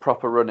doing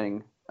proper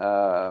running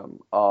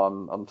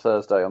on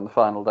Thursday, on the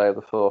final day of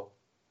the 4.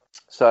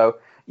 So.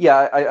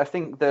 Yeah, I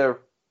think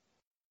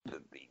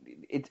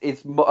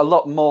it's a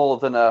lot more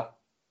than a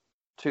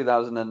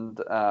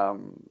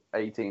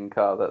 2018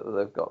 car that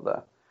they've got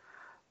there.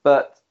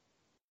 But,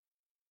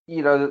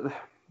 the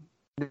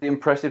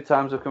impressive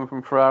times have come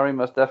from Ferrari,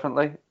 most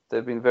definitely.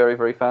 They've been very,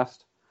 very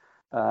fast,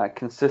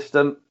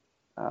 consistent.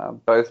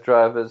 Both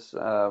drivers,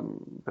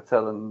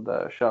 Vettel and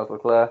Charles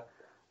Leclerc,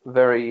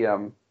 very,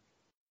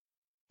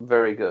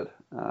 very good.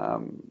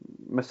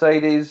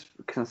 Mercedes,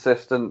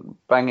 consistent,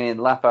 banging in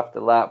lap after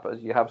lap,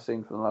 as you have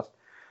seen for the last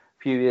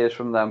few years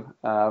from them.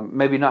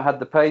 Maybe not had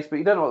the pace, but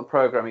you don't know what the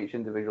program each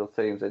individual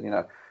team's in.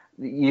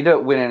 You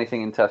don't win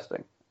anything in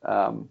testing,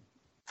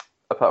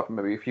 apart from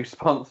maybe a few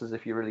sponsors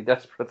if you're really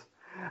desperate.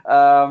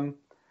 And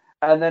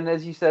then,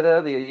 as you said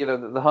earlier,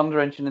 the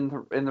Honda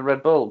engine in the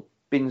Red Bull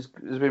has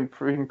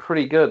been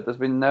pretty good. There's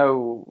been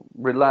no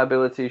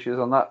reliability issues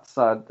on that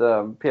side.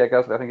 Pierre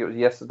Gasly, I think it was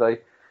yesterday,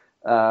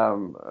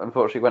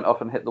 unfortunately went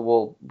off and hit the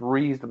wall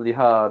reasonably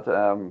hard,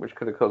 which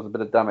could have caused a bit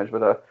of damage.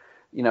 But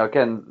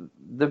again,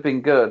 they've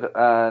been good,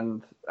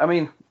 and I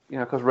mean,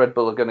 because Red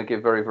Bull are going to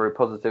give very, very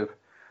positive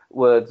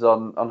words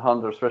on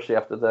Honda, especially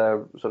after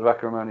their sort of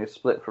acrimonious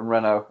split from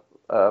Renault,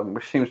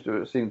 which seems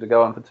to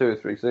go on for 2 or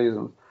 3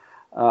 seasons.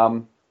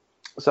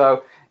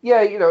 So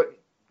yeah,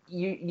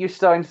 you're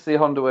starting to see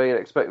Honda where you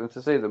expect them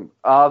to see them.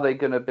 Are they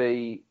going to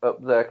be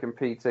up there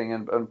competing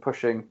and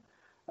pushing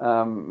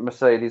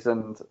Mercedes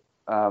and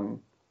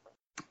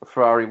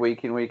Ferrari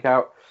week in, week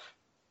out?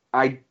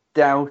 I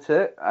doubt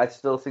it. I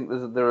still think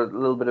there are a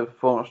little bit of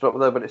performance drop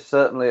there, but it's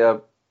certainly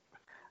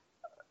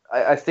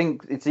I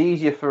think it's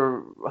easier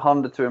for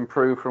Honda to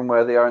improve from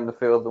where they are in the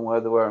field than where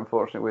they were,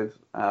 unfortunately, with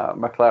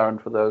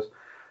McLaren for those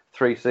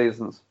 3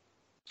 seasons.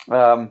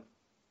 The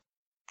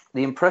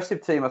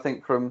impressive team, I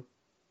think, from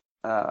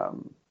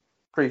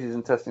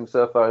preseason testing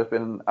so far has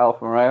been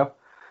Alfa Romeo.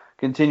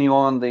 Continue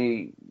on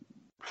the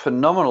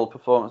phenomenal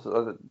performance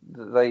that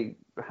they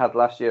had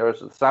last year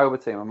as a Sauber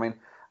team. I mean,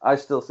 I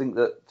still think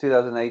that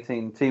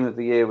 2018 Team of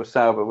the Year was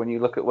Sauber when you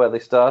look at where they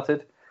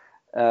started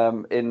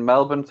in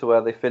Melbourne to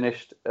where they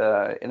finished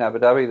in Abu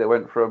Dhabi. They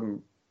went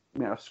from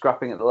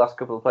scrapping at the last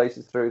couple of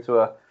places through to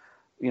a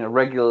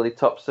regularly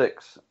top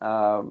 6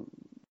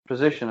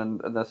 position,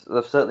 and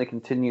they've certainly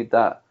continued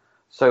that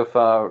so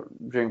far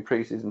during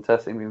preseason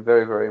testing. Been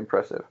very, very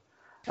impressive.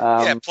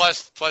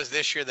 Plus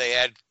this year they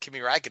add Kimi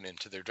Räikkönen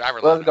to their driver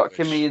line. Well, they've got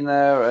Kimi in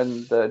there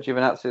and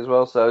Giovinazzi as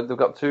well. So they've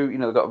got 2.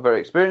 They've got a very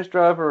experienced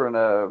driver and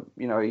a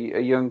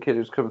young kid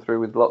who's come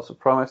through with lots of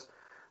promise.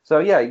 So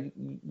yeah,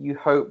 you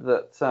hope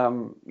that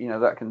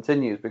that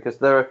continues, because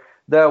they're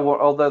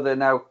although they're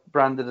now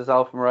branded as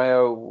Alfa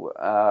Romeo,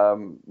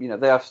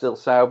 they are still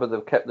Sauber.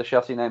 They've kept the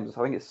chassis names.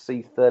 I think it's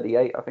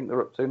C38. I think they're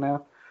up to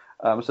now.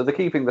 So they're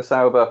keeping the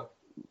Sauber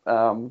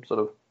sort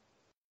of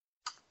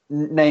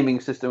naming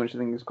system, which I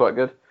think is quite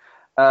good.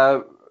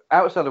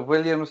 Outside of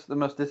Williams, the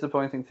most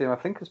disappointing team I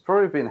think has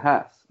probably been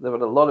Haas. They've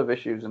had a lot of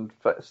issues and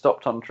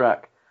stopped on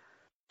track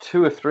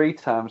 2 or 3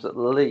 times at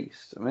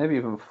least, maybe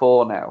even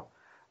 4 now.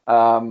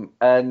 And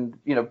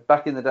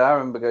back in the day, I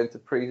remember going to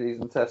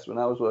pre-season tests when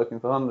I was working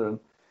for Honda, and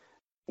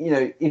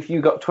if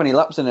you got 20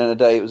 laps in a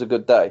day, it was a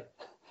good day.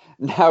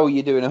 Now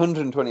you're doing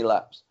 120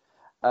 laps.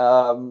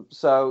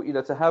 So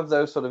to have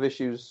those sort of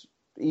issues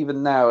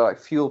even now, like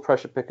fuel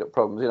pressure pickup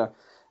problems,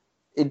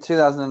 in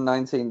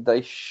 2019,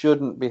 they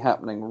shouldn't be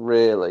happening,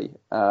 really.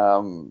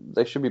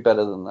 They should be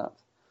better than that.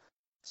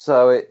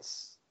 So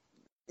it's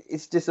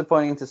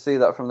disappointing to see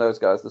that from those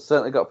guys. They've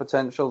certainly got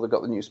potential. They've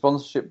got the new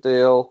sponsorship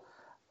deal.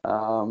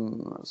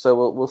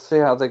 So we'll see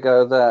how they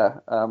go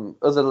there.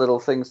 Other little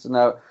things to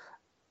note.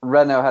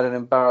 Renault had an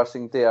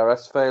embarrassing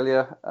DRS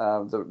failure.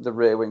 The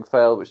rear wing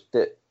failed,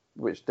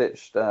 which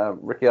ditched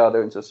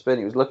Ricciardo into a spin.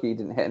 He was lucky he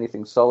didn't hit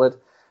anything solid.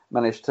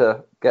 Managed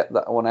to get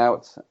that one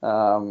out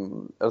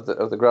of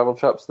the gravel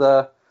traps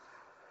there.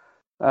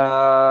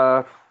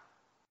 One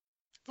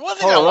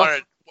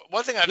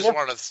thing I just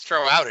wanted to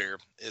throw out here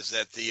is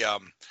that the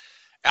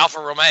Alfa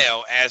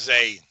Romeo, as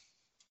a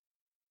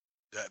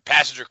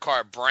passenger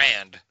car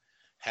brand,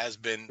 has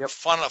been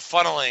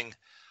funneling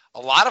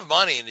a lot of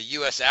money into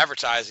U.S.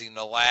 advertising in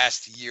the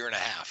last year and a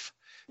half.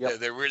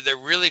 They're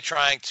really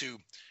trying to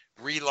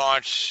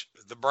relaunch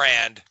the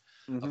brand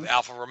of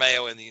Alfa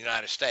Romeo in the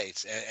United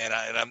States, and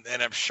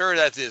I'm sure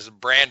that this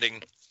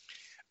branding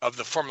of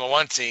the Formula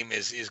One team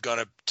is going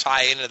to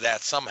tie into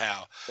that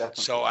somehow.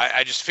 Definitely. So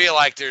I just feel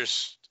like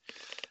there's,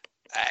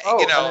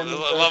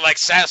 like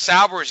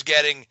Sauber's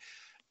getting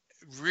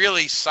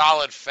really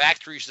solid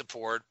factory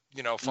support,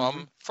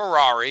 from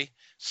Ferrari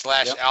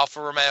 /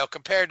 Alfa Romeo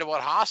compared to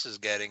what Haas is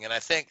getting, and I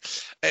think,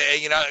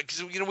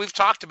 because we've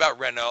talked about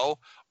Renault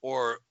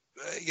or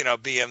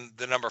being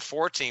the number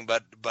 4 team,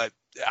 but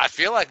I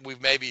feel like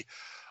we've maybe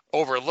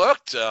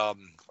overlooked.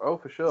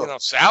 For sure.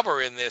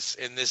 Sauber in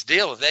this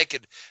deal. They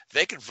could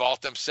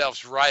vault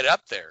themselves right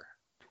up there.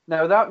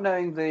 Now, without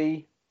knowing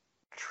the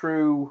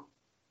true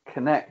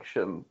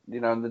connection,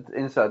 and the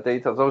inside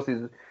details.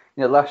 Obviously,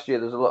 last year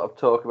there's a lot of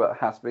talk about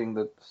Haas being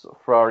the sort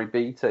of Ferrari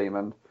B team,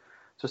 and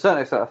to a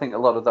certain extent, I think a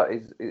lot of that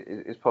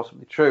is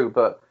possibly true.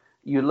 But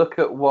you look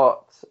at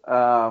what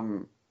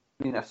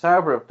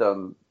Sauber have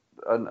done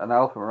and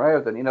Alfa Romeo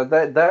have done.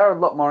 They're a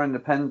lot more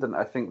independent,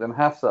 I think, than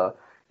Haas are.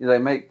 They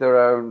make their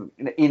own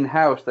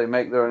in-house. They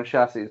make their own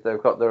chassis.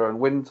 They've got their own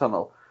wind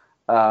tunnel.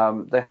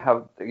 They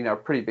have a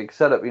pretty big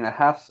setup.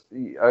 Haas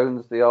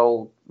owns the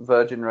old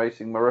Virgin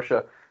Racing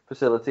Marussia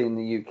facility in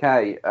the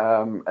UK,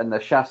 and the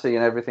chassis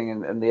and everything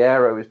and the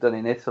aero is done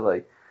in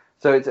Italy.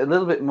 So it's a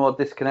little bit more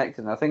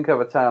disconnected. And I think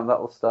over time that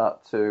will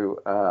start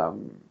to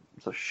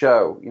sort of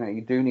show.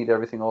 You do need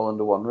everything all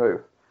under one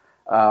roof.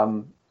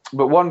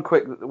 But one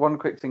quick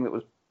thing that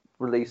was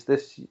released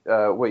this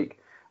week,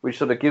 which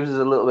sort of gives us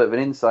a little bit of an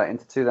insight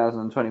into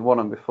 2021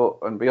 and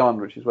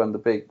beyond, which is when the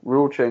big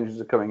rule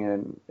changes are coming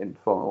in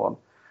Formula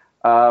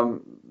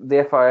One.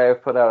 The FIA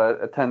have put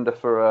out a tender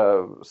for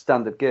a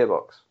standard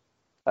gearbox,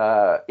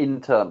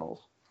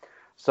 internals.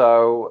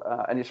 So,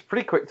 and it's a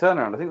pretty quick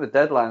turnaround. I think the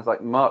deadline's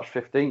like March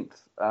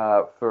 15th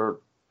for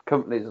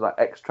companies like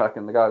X-Track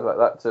and the guys like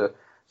that to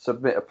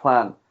submit a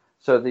plan.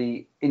 So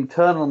the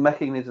internal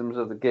mechanisms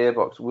of the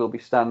gearbox will be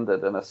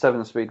standard and a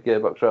 7-speed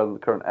gearbox rather than the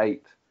current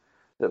 8.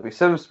 There'll be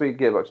 7-speed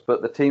gearbox,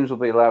 but the teams will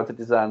be allowed to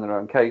design their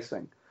own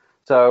casing.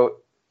 So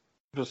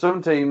for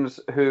some teams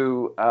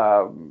who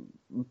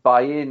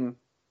buy in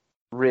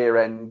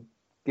rear-end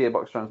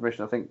gearbox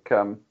transmission, I think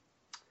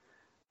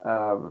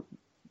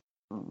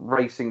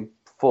Racing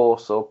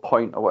Force or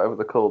Point or whatever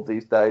they're called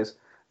these days,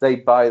 they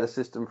buy the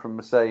system from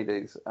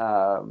Mercedes.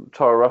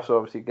 Toro Rosso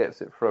obviously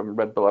gets it from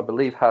Red Bull. I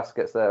believe Haas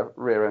gets their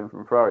rear end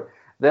from Ferrari.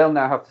 They'll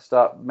now have to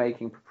start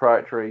making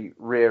proprietary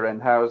rear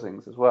end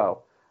housings as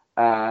well.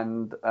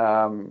 And,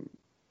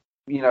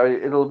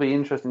 it'll be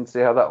interesting to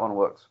see how that one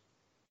works.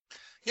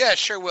 Yeah, it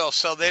sure will.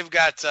 So they've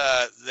got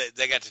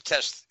they got to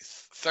test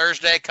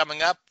Thursday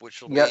coming up,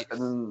 which will be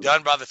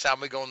done by the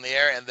time we go in the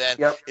air. And then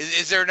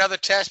is there another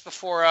test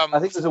before? I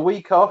think there's a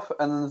week off,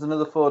 and then there's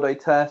another 4-day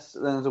test.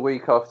 Then there's a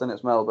week off, then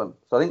it's Melbourne.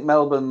 So I think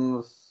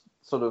Melbourne's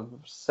sort of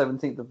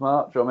 17th of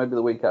March, or maybe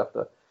the week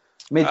after.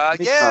 I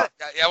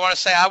want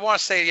to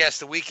say yes,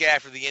 the week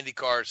after the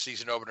IndyCar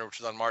season opener, which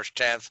is on March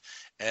 10th,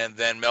 and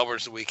then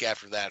Melbourne's the week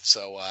after that.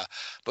 So,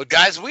 but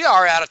guys, we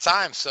are out of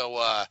time.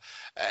 So,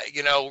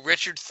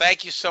 Richard,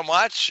 thank you so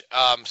much.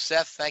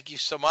 Seth, thank you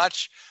so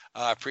much.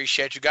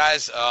 Appreciate you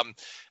guys. I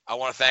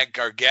want to thank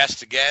our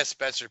guest again,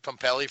 Spencer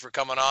Pumpelly, for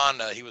coming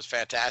on. He was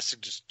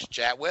fantastic to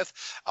chat with.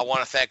 I want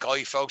to thank all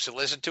you folks that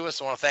listened to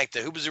us. I want to thank the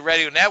Hoobazoo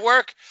Radio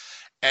Network,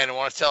 and I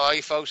want to tell all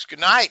you folks good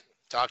night.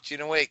 Talk to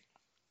you in a week.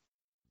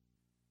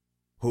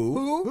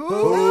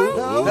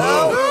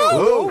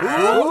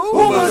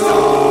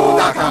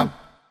 Hoobazoo.com.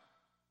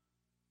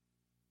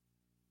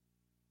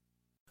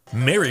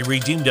 Mary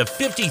redeemed a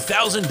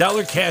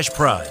 $50,000 cash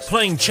prize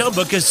playing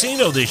Chumba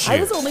Casino this year. I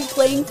was only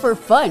playing for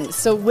fun,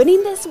 so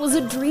winning this was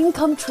a dream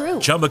come true.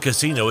 Chumba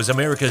Casino is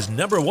America's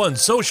 #1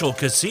 social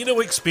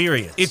casino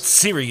experience. It's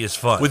serious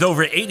fun. With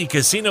over 80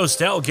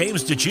 casino-style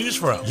games to choose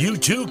from, you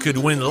too could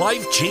win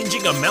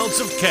life-changing amounts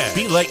of cash.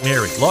 Be like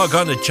Mary. Log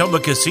on to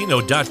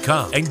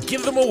ChumbaCasino.com and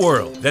give them a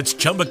whirl. That's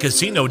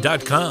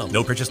ChumbaCasino.com.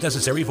 No purchase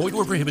necessary. Void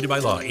where prohibited by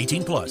law.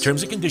 18+.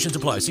 Terms and conditions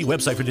apply. See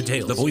website for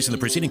details. The voice in the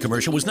preceding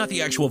commercial was not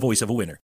the actual voice of a winner.